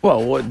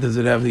 Well, what does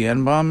it have the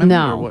N-bomb in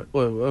No. it? Or what?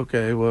 Well,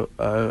 okay. Well,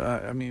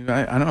 I mean,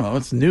 I don't know.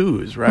 It's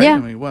news, right? Yeah. I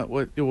mean,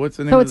 what's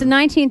the name? So it's a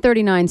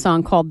 1939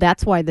 song called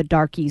 "That's Why the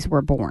Darkies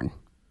Were Born."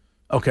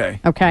 Okay.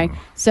 Okay.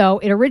 So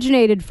it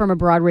originated from a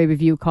Broadway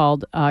review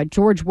called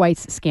George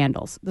White's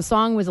Scandals. The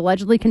song was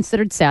allegedly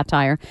considered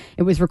satire.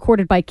 It was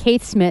recorded by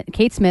Kate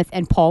Smith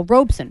and Paul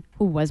Robeson,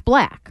 who was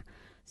black.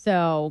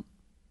 So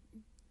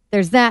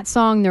there's that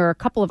song. There are a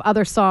couple of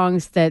other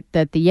songs that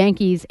the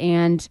Yankees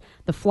and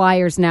the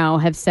Flyers now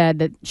have said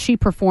that she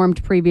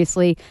performed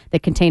previously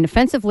that contain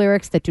offensive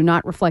lyrics that do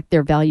not reflect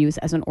their values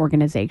as an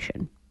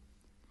organization.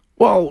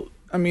 Well,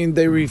 I mean,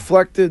 they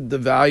reflected the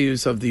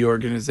values of the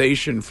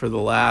organization for the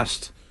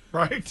last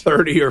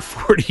 30 or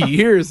 40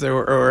 years,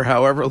 or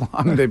however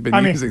long they've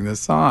been using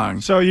this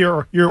song. So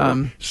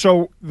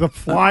so the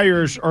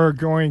Flyers are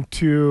going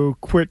to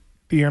quit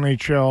the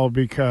NHL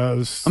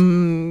because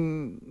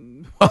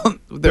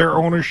their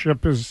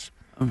ownership has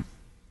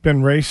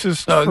been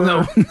racist.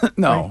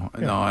 No,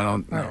 I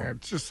don't know.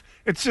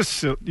 It's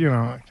just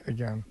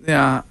again.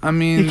 Yeah, I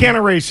mean, you can't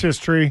erase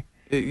history.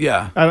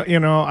 Yeah,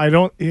 I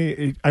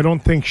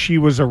don't think she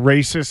was a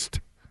racist.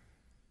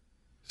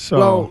 So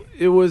well,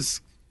 it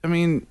was. I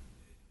mean,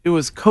 it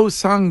was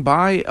co-sung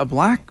by a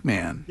black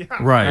man. Yeah.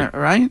 Right.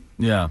 Right.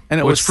 Yeah, and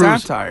it was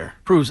satire.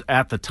 Proves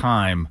at the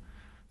time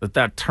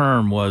that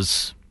term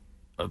was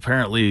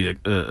apparently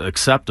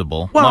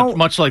acceptable, well,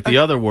 much like the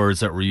other words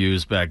that were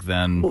used back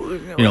then,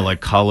 like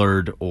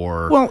colored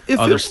or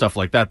other stuff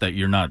like that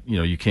you're not,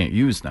 you can't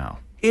use now.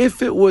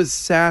 If it was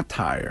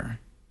satire,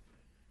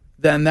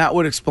 then that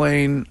would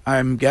explain,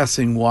 I'm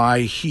guessing,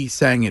 why he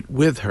sang it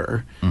with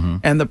her. Mm-hmm.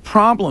 And the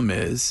problem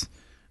is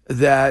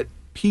that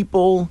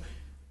people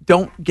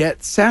don't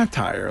get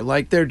satire.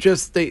 Like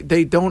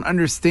they don't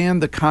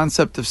understand the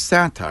concept of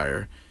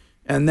satire.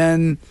 And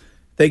then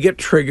they get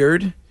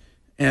triggered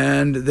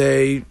and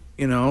they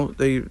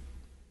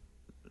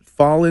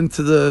fall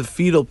into the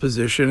fetal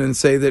position and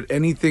say that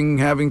anything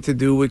having to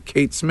do with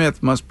Kate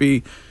Smith must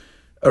be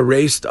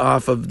erased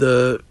off of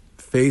the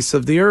face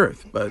of the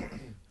earth. But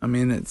I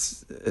mean, it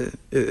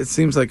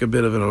seems like a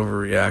bit of an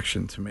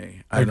overreaction to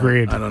me.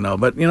 Agreed. I don't know,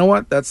 but you know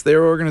what? That's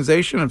their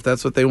organization. If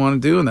that's what they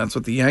want to do, and that's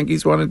what the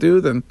Yankees want to do,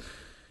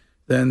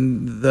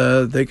 then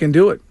they can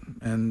do it.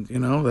 And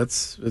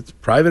it's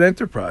private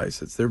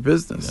enterprise. It's their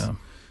business. Yeah.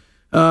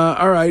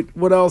 All right.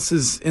 What else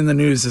is in the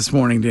news this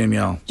morning,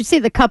 Danielle? Did you see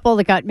the couple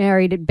that got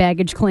married at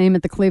baggage claim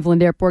at the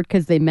Cleveland airport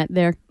because they met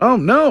there? Oh,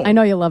 no. I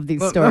know you love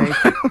these stories.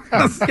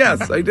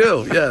 Yes, I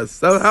do. Yes.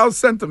 So how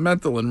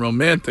sentimental and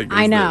romantic is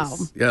I know.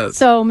 this? Yes.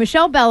 So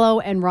Michelle Bello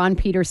and Ron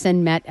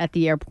Peterson met at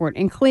the airport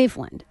in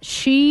Cleveland.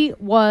 She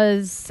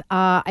was,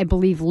 I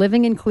believe,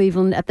 living in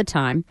Cleveland at the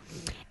time.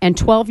 And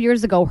 12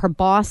 years ago, her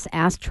boss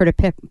asked her to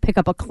pick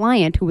up a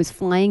client who was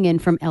flying in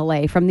from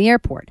L.A. from the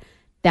airport.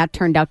 That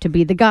turned out to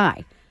be the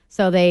guy.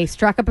 So they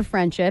struck up a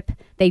friendship.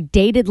 They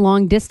dated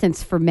long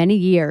distance for many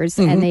years.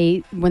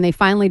 And when they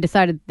finally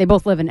decided, they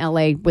both live in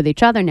LA with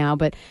each other now,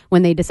 but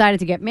when they decided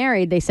to get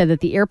married, they said that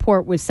the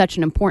airport was such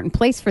an important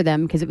place for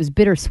them because it was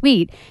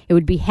bittersweet. It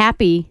would be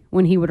happy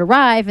when he would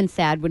arrive and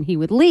sad when he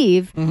would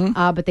leave.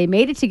 But they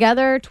made it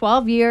together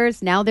 12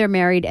 years. Now they're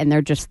married and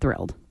they're just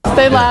thrilled.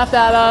 They laughed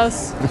at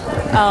us.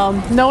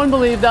 No one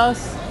believed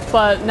us,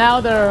 but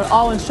now they're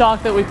all in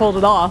shock that we pulled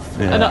it off.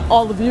 Yeah. And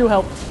all of you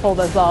helped pull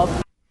this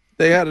off.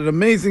 They had an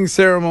amazing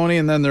ceremony,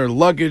 and then their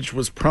luggage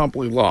was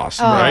promptly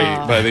lost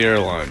by the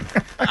airline.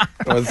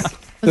 Was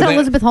that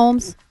Elizabeth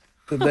Holmes?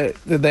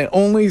 Did they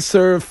only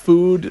serve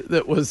food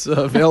that was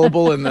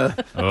available in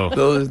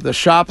the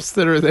shops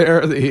that are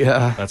there?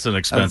 That's an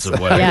expensive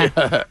way.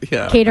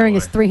 Yeah. Catering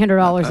is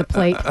 $300 a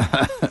plate.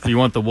 If you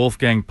want the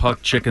Wolfgang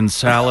Puck chicken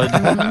salad,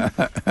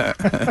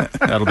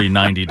 that'll be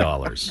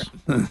 $90.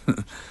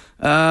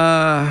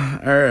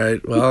 All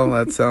right. Well,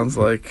 that sounds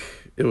like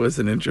it was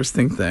an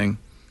interesting thing.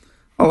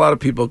 A lot of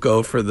people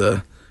go for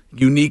the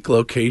unique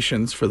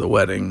locations for the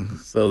wedding,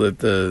 so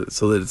that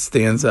it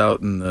stands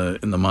out in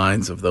the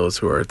minds of those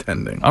who are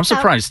attending. I'm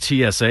surprised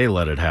TSA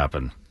let it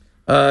happen.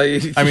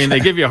 I mean, they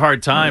give you a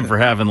hard time for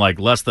having like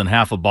less than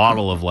half a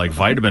bottle of like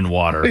vitamin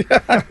water. You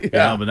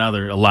know, but now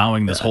they're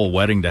allowing this whole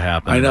wedding to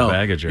happen in the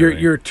baggage area.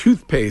 Your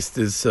toothpaste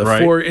is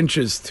 4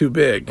 inches too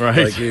big. Right.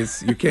 Like you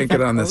can't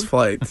get on this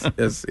flight.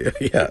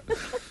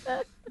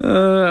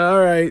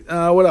 All right.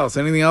 What else?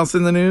 Anything else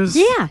in the news?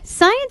 Yeah.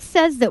 Science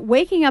says that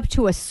waking up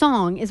to a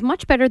song is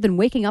much better than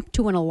waking up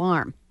to an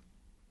alarm.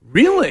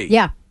 Really?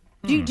 Yeah.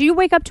 Do you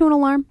wake up to an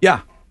alarm?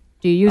 Yeah.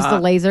 Do you use the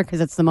laser because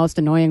it's the most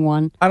annoying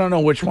one? I don't know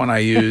which one I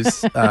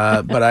use,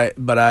 but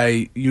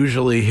I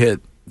usually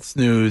hit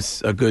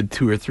snooze a good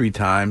 2 or 3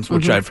 times,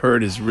 which I've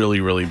heard is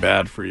really, really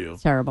bad for you.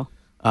 It's terrible.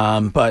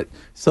 But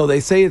so they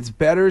say it's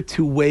better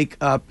to wake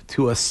up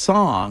to a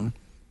song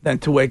than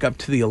to wake up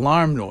to the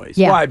alarm noise.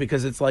 Yeah. Why?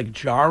 Because it's like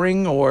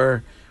jarring,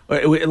 or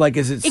like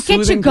is it? It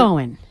gets you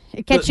going.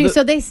 It gets you.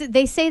 So they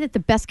say that the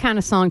best kind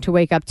of song to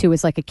wake up to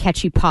is like a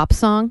catchy pop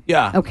song.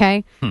 Yeah.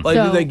 Okay. Like,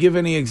 do they give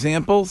any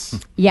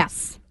examples?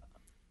 Yes.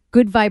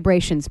 Good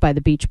Vibrations by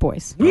the Beach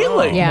Boys.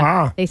 Really? Yeah.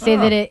 Wow. They say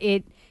that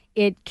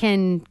it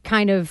can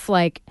kind of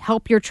like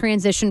help your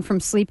transition from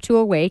sleep to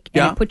awake,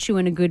 and it puts you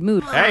in a good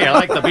mood. Hey, you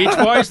like the Beach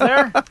Boys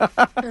there?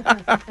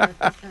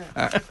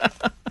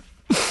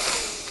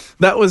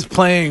 That was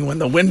playing when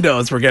the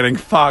windows were getting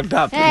fogged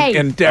up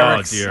in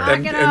Derek's,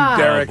 in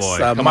Derek's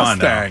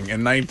Mustang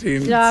in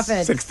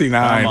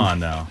 1969. Come on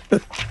now.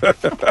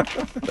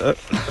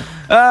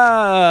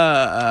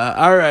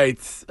 All right.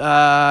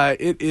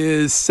 It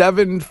is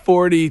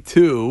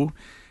 7:42,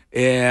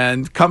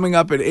 and coming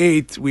up at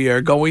 8, we are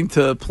going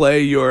to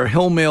play your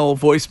Hill Mail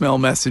voicemail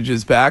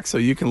messages back, so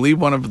you can leave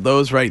one of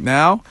those right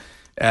now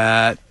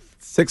at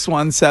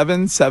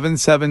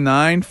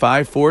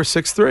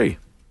 617-779-5463.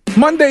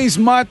 Monday's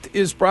Mutt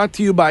is brought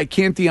to you by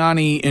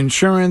Cantiani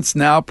Insurance,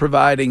 now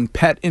providing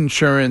pet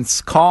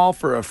insurance. Call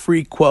for a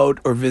free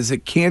quote or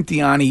visit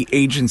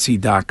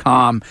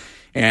CantianiAgency.com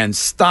and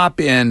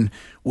stop in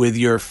with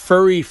your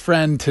furry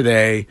friend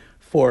today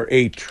for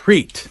a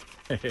treat.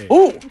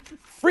 Ooh,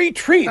 free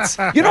treats.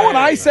 You know what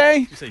I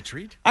say? You say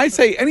treat? I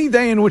say any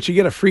day in which you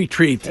get a free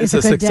treat is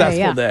a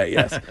successful day.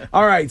 Yes.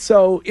 All right.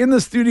 So in the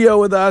studio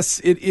with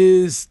us, it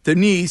is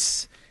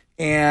Denise.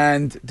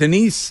 And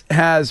Denise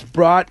has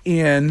brought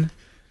in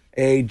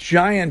a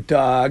giant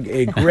dog,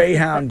 a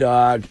greyhound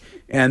dog,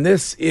 and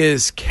this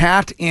is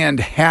Cat and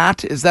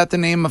Hat. Is that the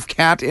name of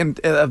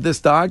of this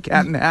dog,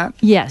 Cat and Hat?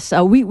 Yes,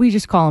 we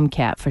just call him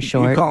Cat for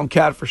short. You call him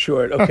Cat for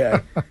short,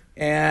 okay.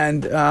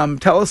 And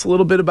tell us a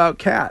little bit about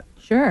Cat.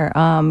 Sure.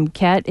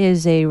 Cat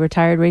is a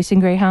retired racing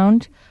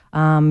greyhound.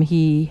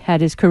 He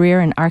had his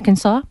career in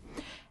Arkansas,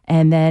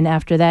 and then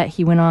after that,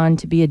 he went on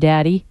to be a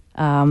daddy.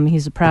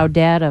 He's a proud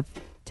dad of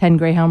 10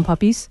 greyhound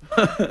puppies.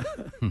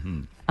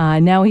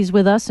 Now he's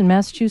with us in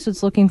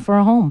Massachusetts looking for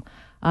a home.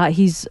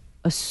 He's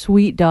a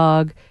sweet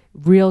dog,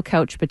 real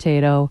couch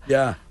potato.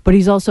 Yeah. But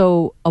he's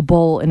also a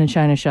bull in a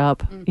china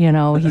shop. You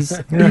know, he's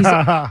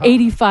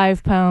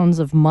 85 pounds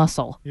of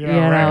muscle.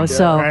 Yeah,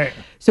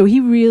 So he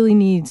really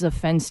needs a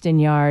fenced-in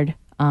yard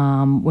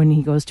when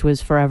he goes to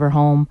his forever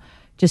home,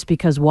 just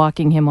because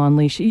walking him on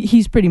leash,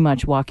 he's pretty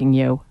much walking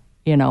you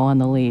on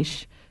the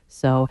leash.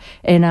 So,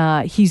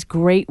 and he's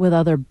great with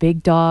other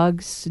big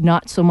dogs,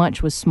 not so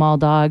much with small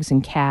dogs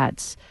and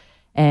cats.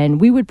 And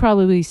we would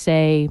probably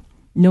say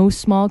no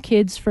small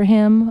kids for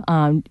him.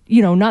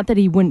 Not that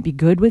he wouldn't be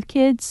good with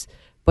kids,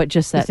 but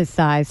just that his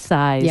size.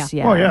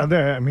 Yeah. Oh, yeah.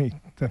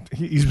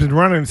 He's been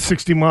running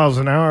 60 miles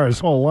an hour his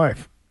whole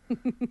life.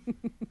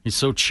 He's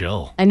so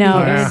chill. I know.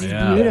 Yeah. It's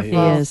Yeah. beautiful.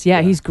 He is.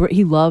 Yeah, he's great.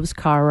 He loves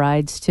car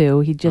rides, too.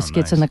 He just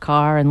gets in the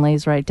car and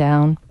lays right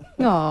down.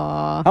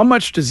 Aww. How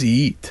much does he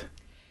eat?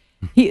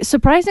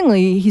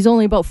 Surprisingly, he's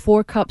only about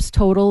 4 cups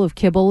total of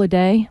kibble a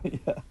day.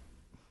 Yeah.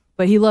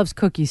 But he loves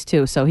cookies,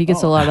 too, so he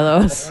gets a lot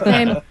of those.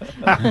 Same.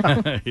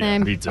 Yeah,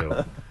 me too.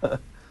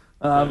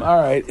 All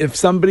right. If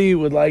somebody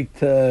would like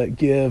to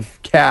give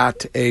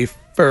Kat a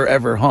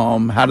forever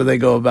home, how do they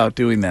go about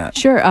doing that?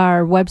 Sure.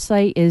 Our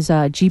website is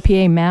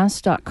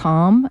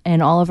gpamass.com,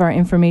 and all of our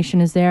information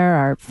is there,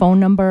 our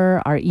phone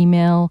number, our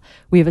email.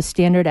 We have a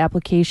standard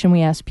application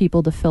we ask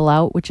people to fill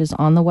out, which is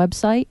on the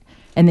website,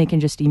 and they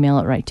can just email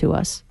it right to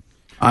us.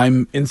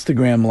 I'm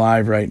Instagram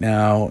live right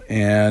now,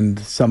 and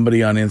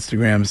somebody on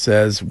Instagram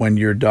says, when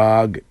your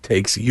dog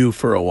takes you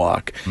for a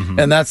walk. Mm-hmm.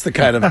 And that's the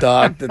kind of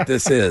dog that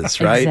this is,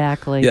 right?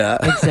 Exactly. Yeah.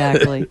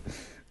 Exactly.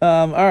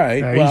 All right.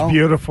 Yeah, well, he's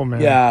beautiful, man.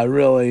 Yeah,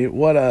 really.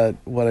 What a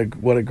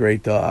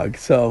great dog.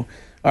 So,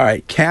 all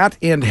right, Cat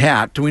and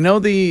Hat. Do we know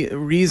the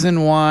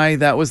reason why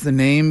that was the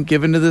name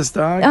given to this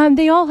dog?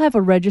 They all have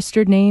a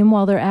registered name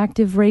while they're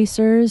active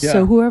racers. Yeah.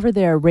 So whoever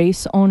their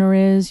race owner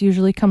is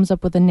usually comes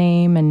up with a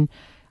name, and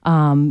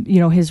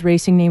his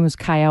racing name was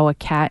Kiowa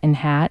Cat and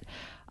Hat,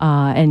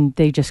 and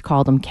they just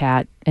called him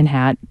Cat and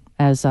Hat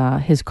as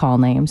his call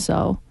name.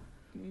 So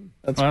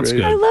that's great.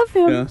 good. I love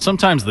him. Yeah.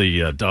 Sometimes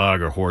the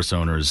dog or horse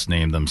owners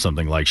name them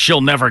something like "She'll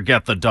never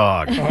get the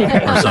dog"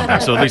 or something.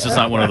 So at least it's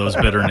not one of those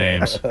bitter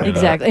names. you know?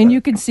 Exactly. And you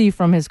can see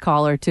from his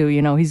collar, too.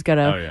 He's got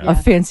a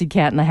fancy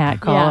Cat in the Hat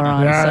collar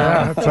on.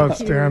 Yeah, that's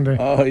outstanding.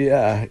 Oh,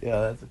 yeah.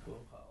 Yeah, that's a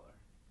cool collar.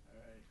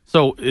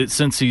 So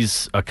since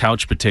he's a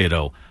couch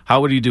potato,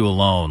 how would he do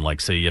alone? Like,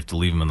 say you have to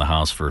leave him in the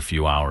house for a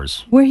few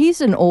hours. Where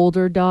he's an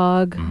older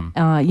dog,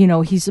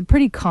 he's a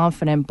pretty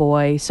confident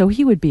boy, so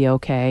he would be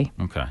okay.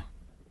 Okay.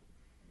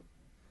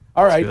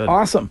 All right, good.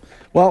 awesome.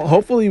 Well,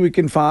 hopefully we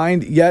can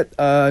find yet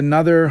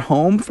another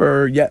home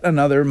for yet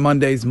another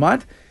Monday's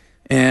Mutt,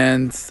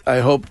 and I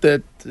hope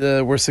that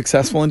we're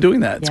successful in doing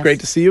that. It's Yes. great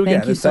to see you again.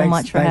 Thank you and so thanks,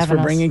 much for thanks having for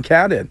us. bringing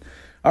Kat in.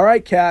 All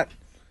right, Kat.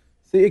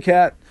 See you,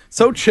 Kat.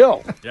 So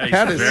chill. Yeah, he's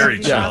Kat very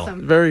chill.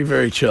 Awesome. Very,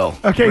 very chill.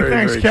 Okay, Very,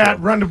 thanks, very Kat.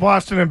 chill. Run to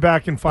Boston and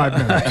back in 5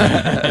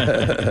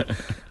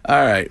 minutes.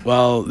 All right.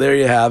 Well, there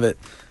you have it.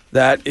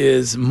 That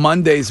is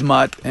Monday's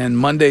Mutt, and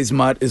Monday's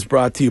Mutt is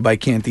brought to you by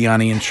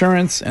Cantiani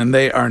Insurance, and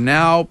they are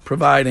now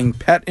providing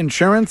pet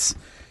insurance.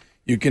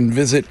 You can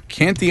visit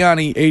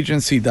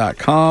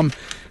CantianiAgency.com.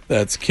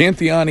 That's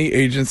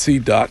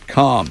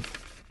CantianiAgency.com.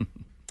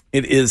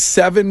 It is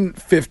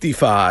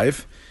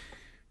 7:55,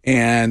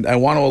 and I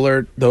want to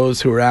alert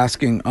those who are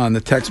asking on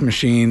the text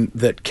machine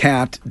that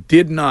Cat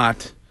did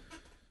not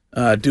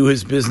do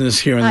his business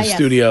here in the Yes.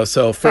 studio.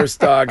 So first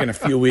dog in a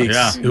few weeks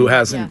Yeah. who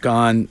hasn't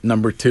gone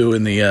number 2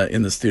 in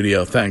the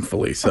studio,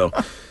 thankfully. So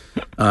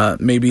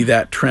maybe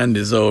that trend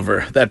is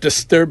over. That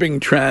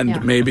disturbing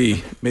trend may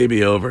be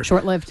over.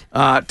 Short-lived.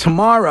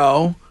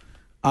 Tomorrow,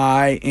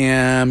 I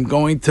am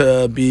going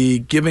to be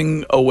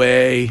giving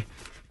away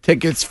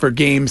tickets for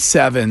Game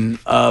 7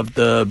 of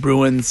the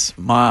Bruins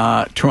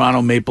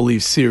Toronto Maple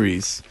Leafs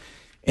series.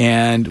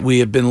 And we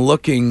have been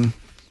looking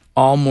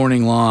all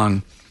morning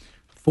long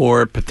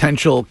for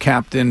potential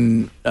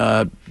Captain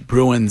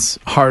Bruins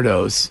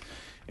Hardos.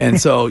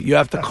 And so you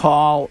have to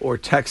call or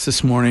text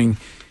this morning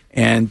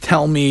and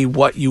tell me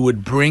what you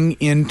would bring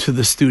into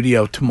the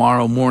studio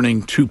tomorrow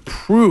morning to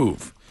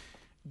prove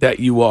that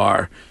you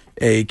are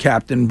a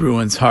Captain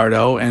Bruins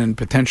Hardo and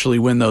potentially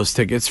win those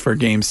tickets for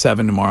Game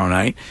 7 tomorrow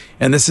night.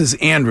 And this is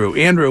Andrew.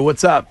 Andrew,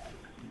 what's up?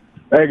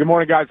 Hey, good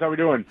morning, guys. How we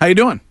doing? How you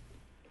doing?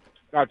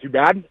 Not too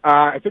bad.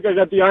 I think I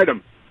got the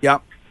item.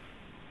 Yep.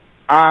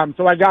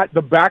 So I got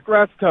the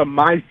backrest to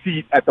my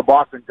seat at the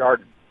Boston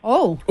Garden.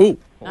 Oh. Ooh.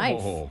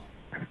 Nice.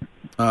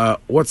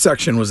 What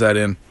section was that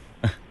in?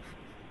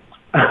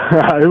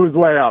 It was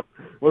way up.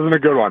 Wasn't a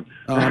good one.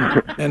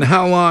 And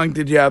how long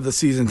did you have the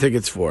season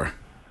tickets for?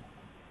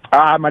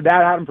 My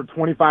dad had them for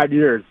 25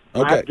 years.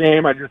 Okay. Last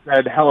game, I just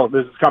said, "Hell,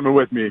 this is coming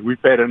with me. We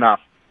paid enough."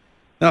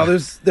 Now,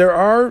 there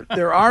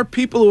are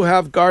people who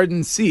have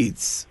garden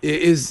seats.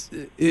 Is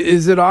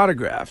it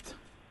autographed?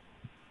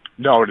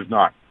 No, it is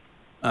not.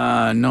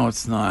 No,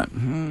 it's not.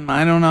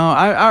 I don't know.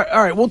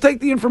 All right, we'll take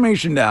the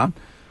information down.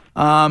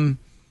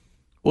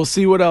 We'll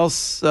see what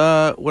else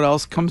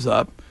comes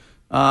up.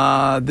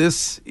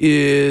 This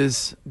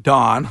is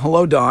Dawn.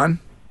 Hello, Dawn.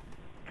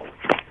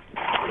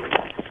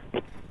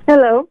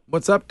 Hello.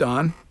 What's up,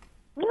 Dawn?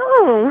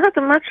 Oh,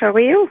 nothing much. How are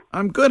you?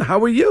 I'm good.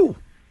 How are you?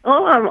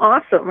 Oh, I'm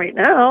awesome right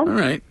now. All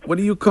right. What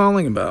are you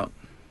calling about?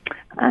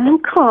 I'm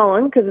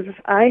calling because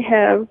I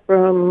have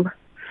from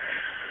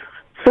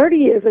 30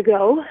 years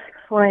ago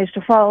when I used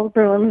to follow the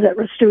Bruins at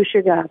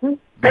Rastusha Garden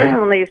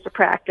when they used to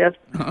practice.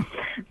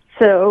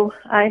 So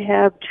I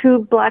have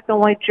 2 black and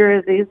white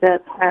jerseys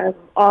that have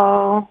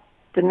all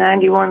the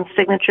 91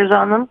 signatures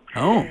on them.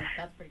 Oh.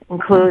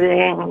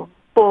 Including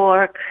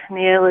Bork,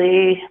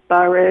 Neely,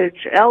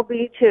 Burridge,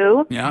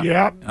 LB2.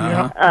 Yeah.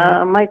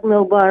 Mike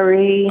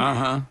Milbury.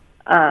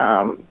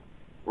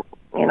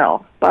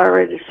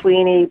 Barbara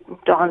Sweeney,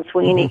 Dawn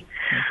Sweeney.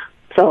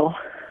 So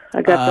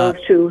I got those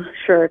 2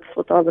 shirts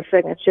with all the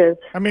signatures.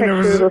 I mean,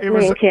 Pictures with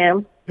me and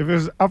Cam. If it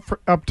was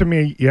up to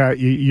me, yeah,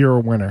 you're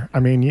a winner. I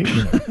mean,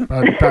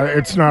 but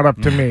it's not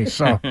up to me.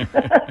 So,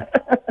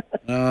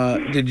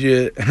 did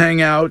you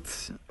hang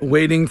out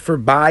waiting for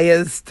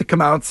Baez to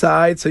come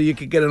outside so you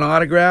could get an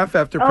autograph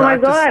after practice? Oh my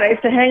God, I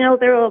used to hang out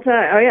there all the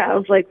time. Oh yeah, I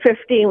was like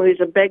 15. We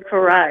used to beg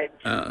for rides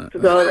to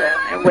go there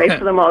and wait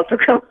for them all to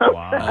come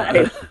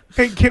outside.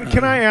 Hey,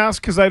 can I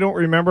ask, because I don't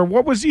remember,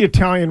 what was the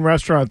Italian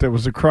restaurant that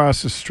was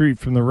across the street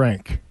from the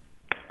rink?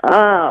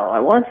 Oh, I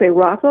want to say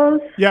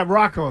Rocco's. Yeah,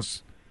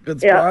 Rocco's. Good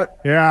spot.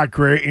 Yeah,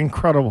 great,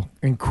 incredible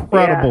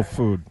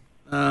food.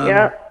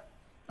 Yeah.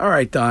 All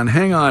right, Don,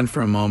 hang on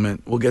for a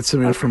moment. We'll get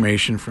some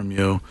information from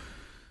you.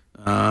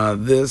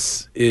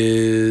 This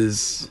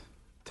is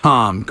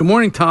Tom. Good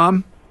morning,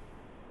 Tom.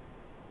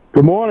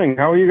 Good morning.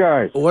 How are you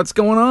guys? What's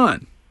going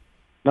on?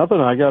 Nothing.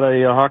 I got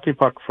a hockey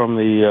puck from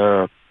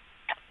the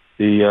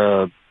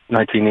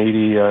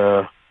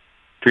 1980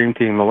 Dream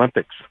Team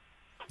Olympics.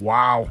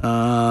 Wow.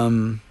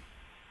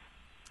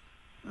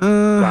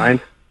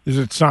 Signed? Is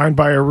it signed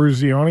by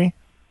Eruzione?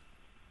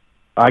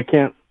 I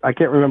can't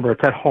remember.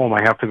 It's at home.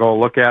 I have to go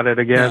look at it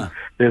again.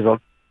 Yeah.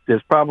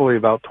 There's probably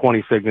about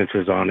 20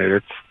 signatures on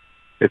it.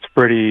 It's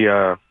pretty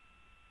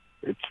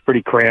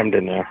crammed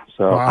in there.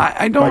 So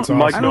I don't.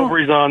 Mike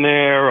Novery's on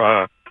there.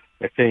 I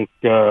think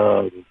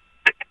Ray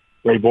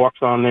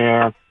Bork's on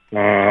there.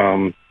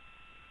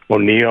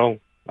 O'Neill.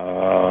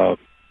 Trying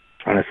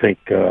to think.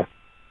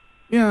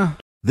 Yeah.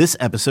 This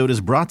episode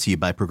is brought to you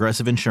by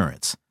Progressive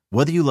Insurance.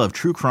 Whether you love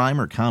true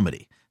crime or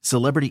comedy,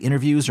 celebrity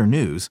interviews or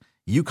news,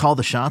 you call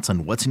the shots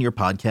on what's in your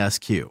podcast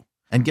queue.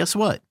 And guess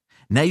what?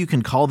 Now you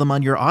can call them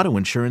on your auto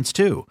insurance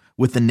too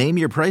with the Name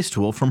Your Price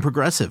tool from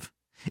Progressive.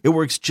 It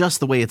works just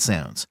the way it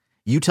sounds.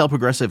 You tell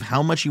Progressive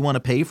how much you want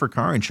to pay for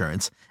car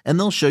insurance, and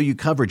they'll show you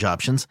coverage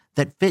options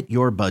that fit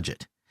your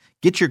budget.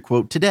 Get your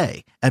quote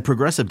today at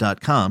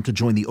Progressive.com to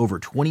join the over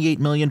 28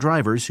 million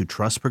drivers who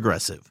trust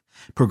Progressive.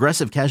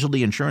 Progressive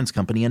Casualty Insurance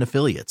Company and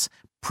Affiliates.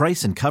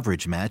 Price and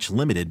coverage match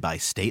limited by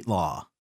state law.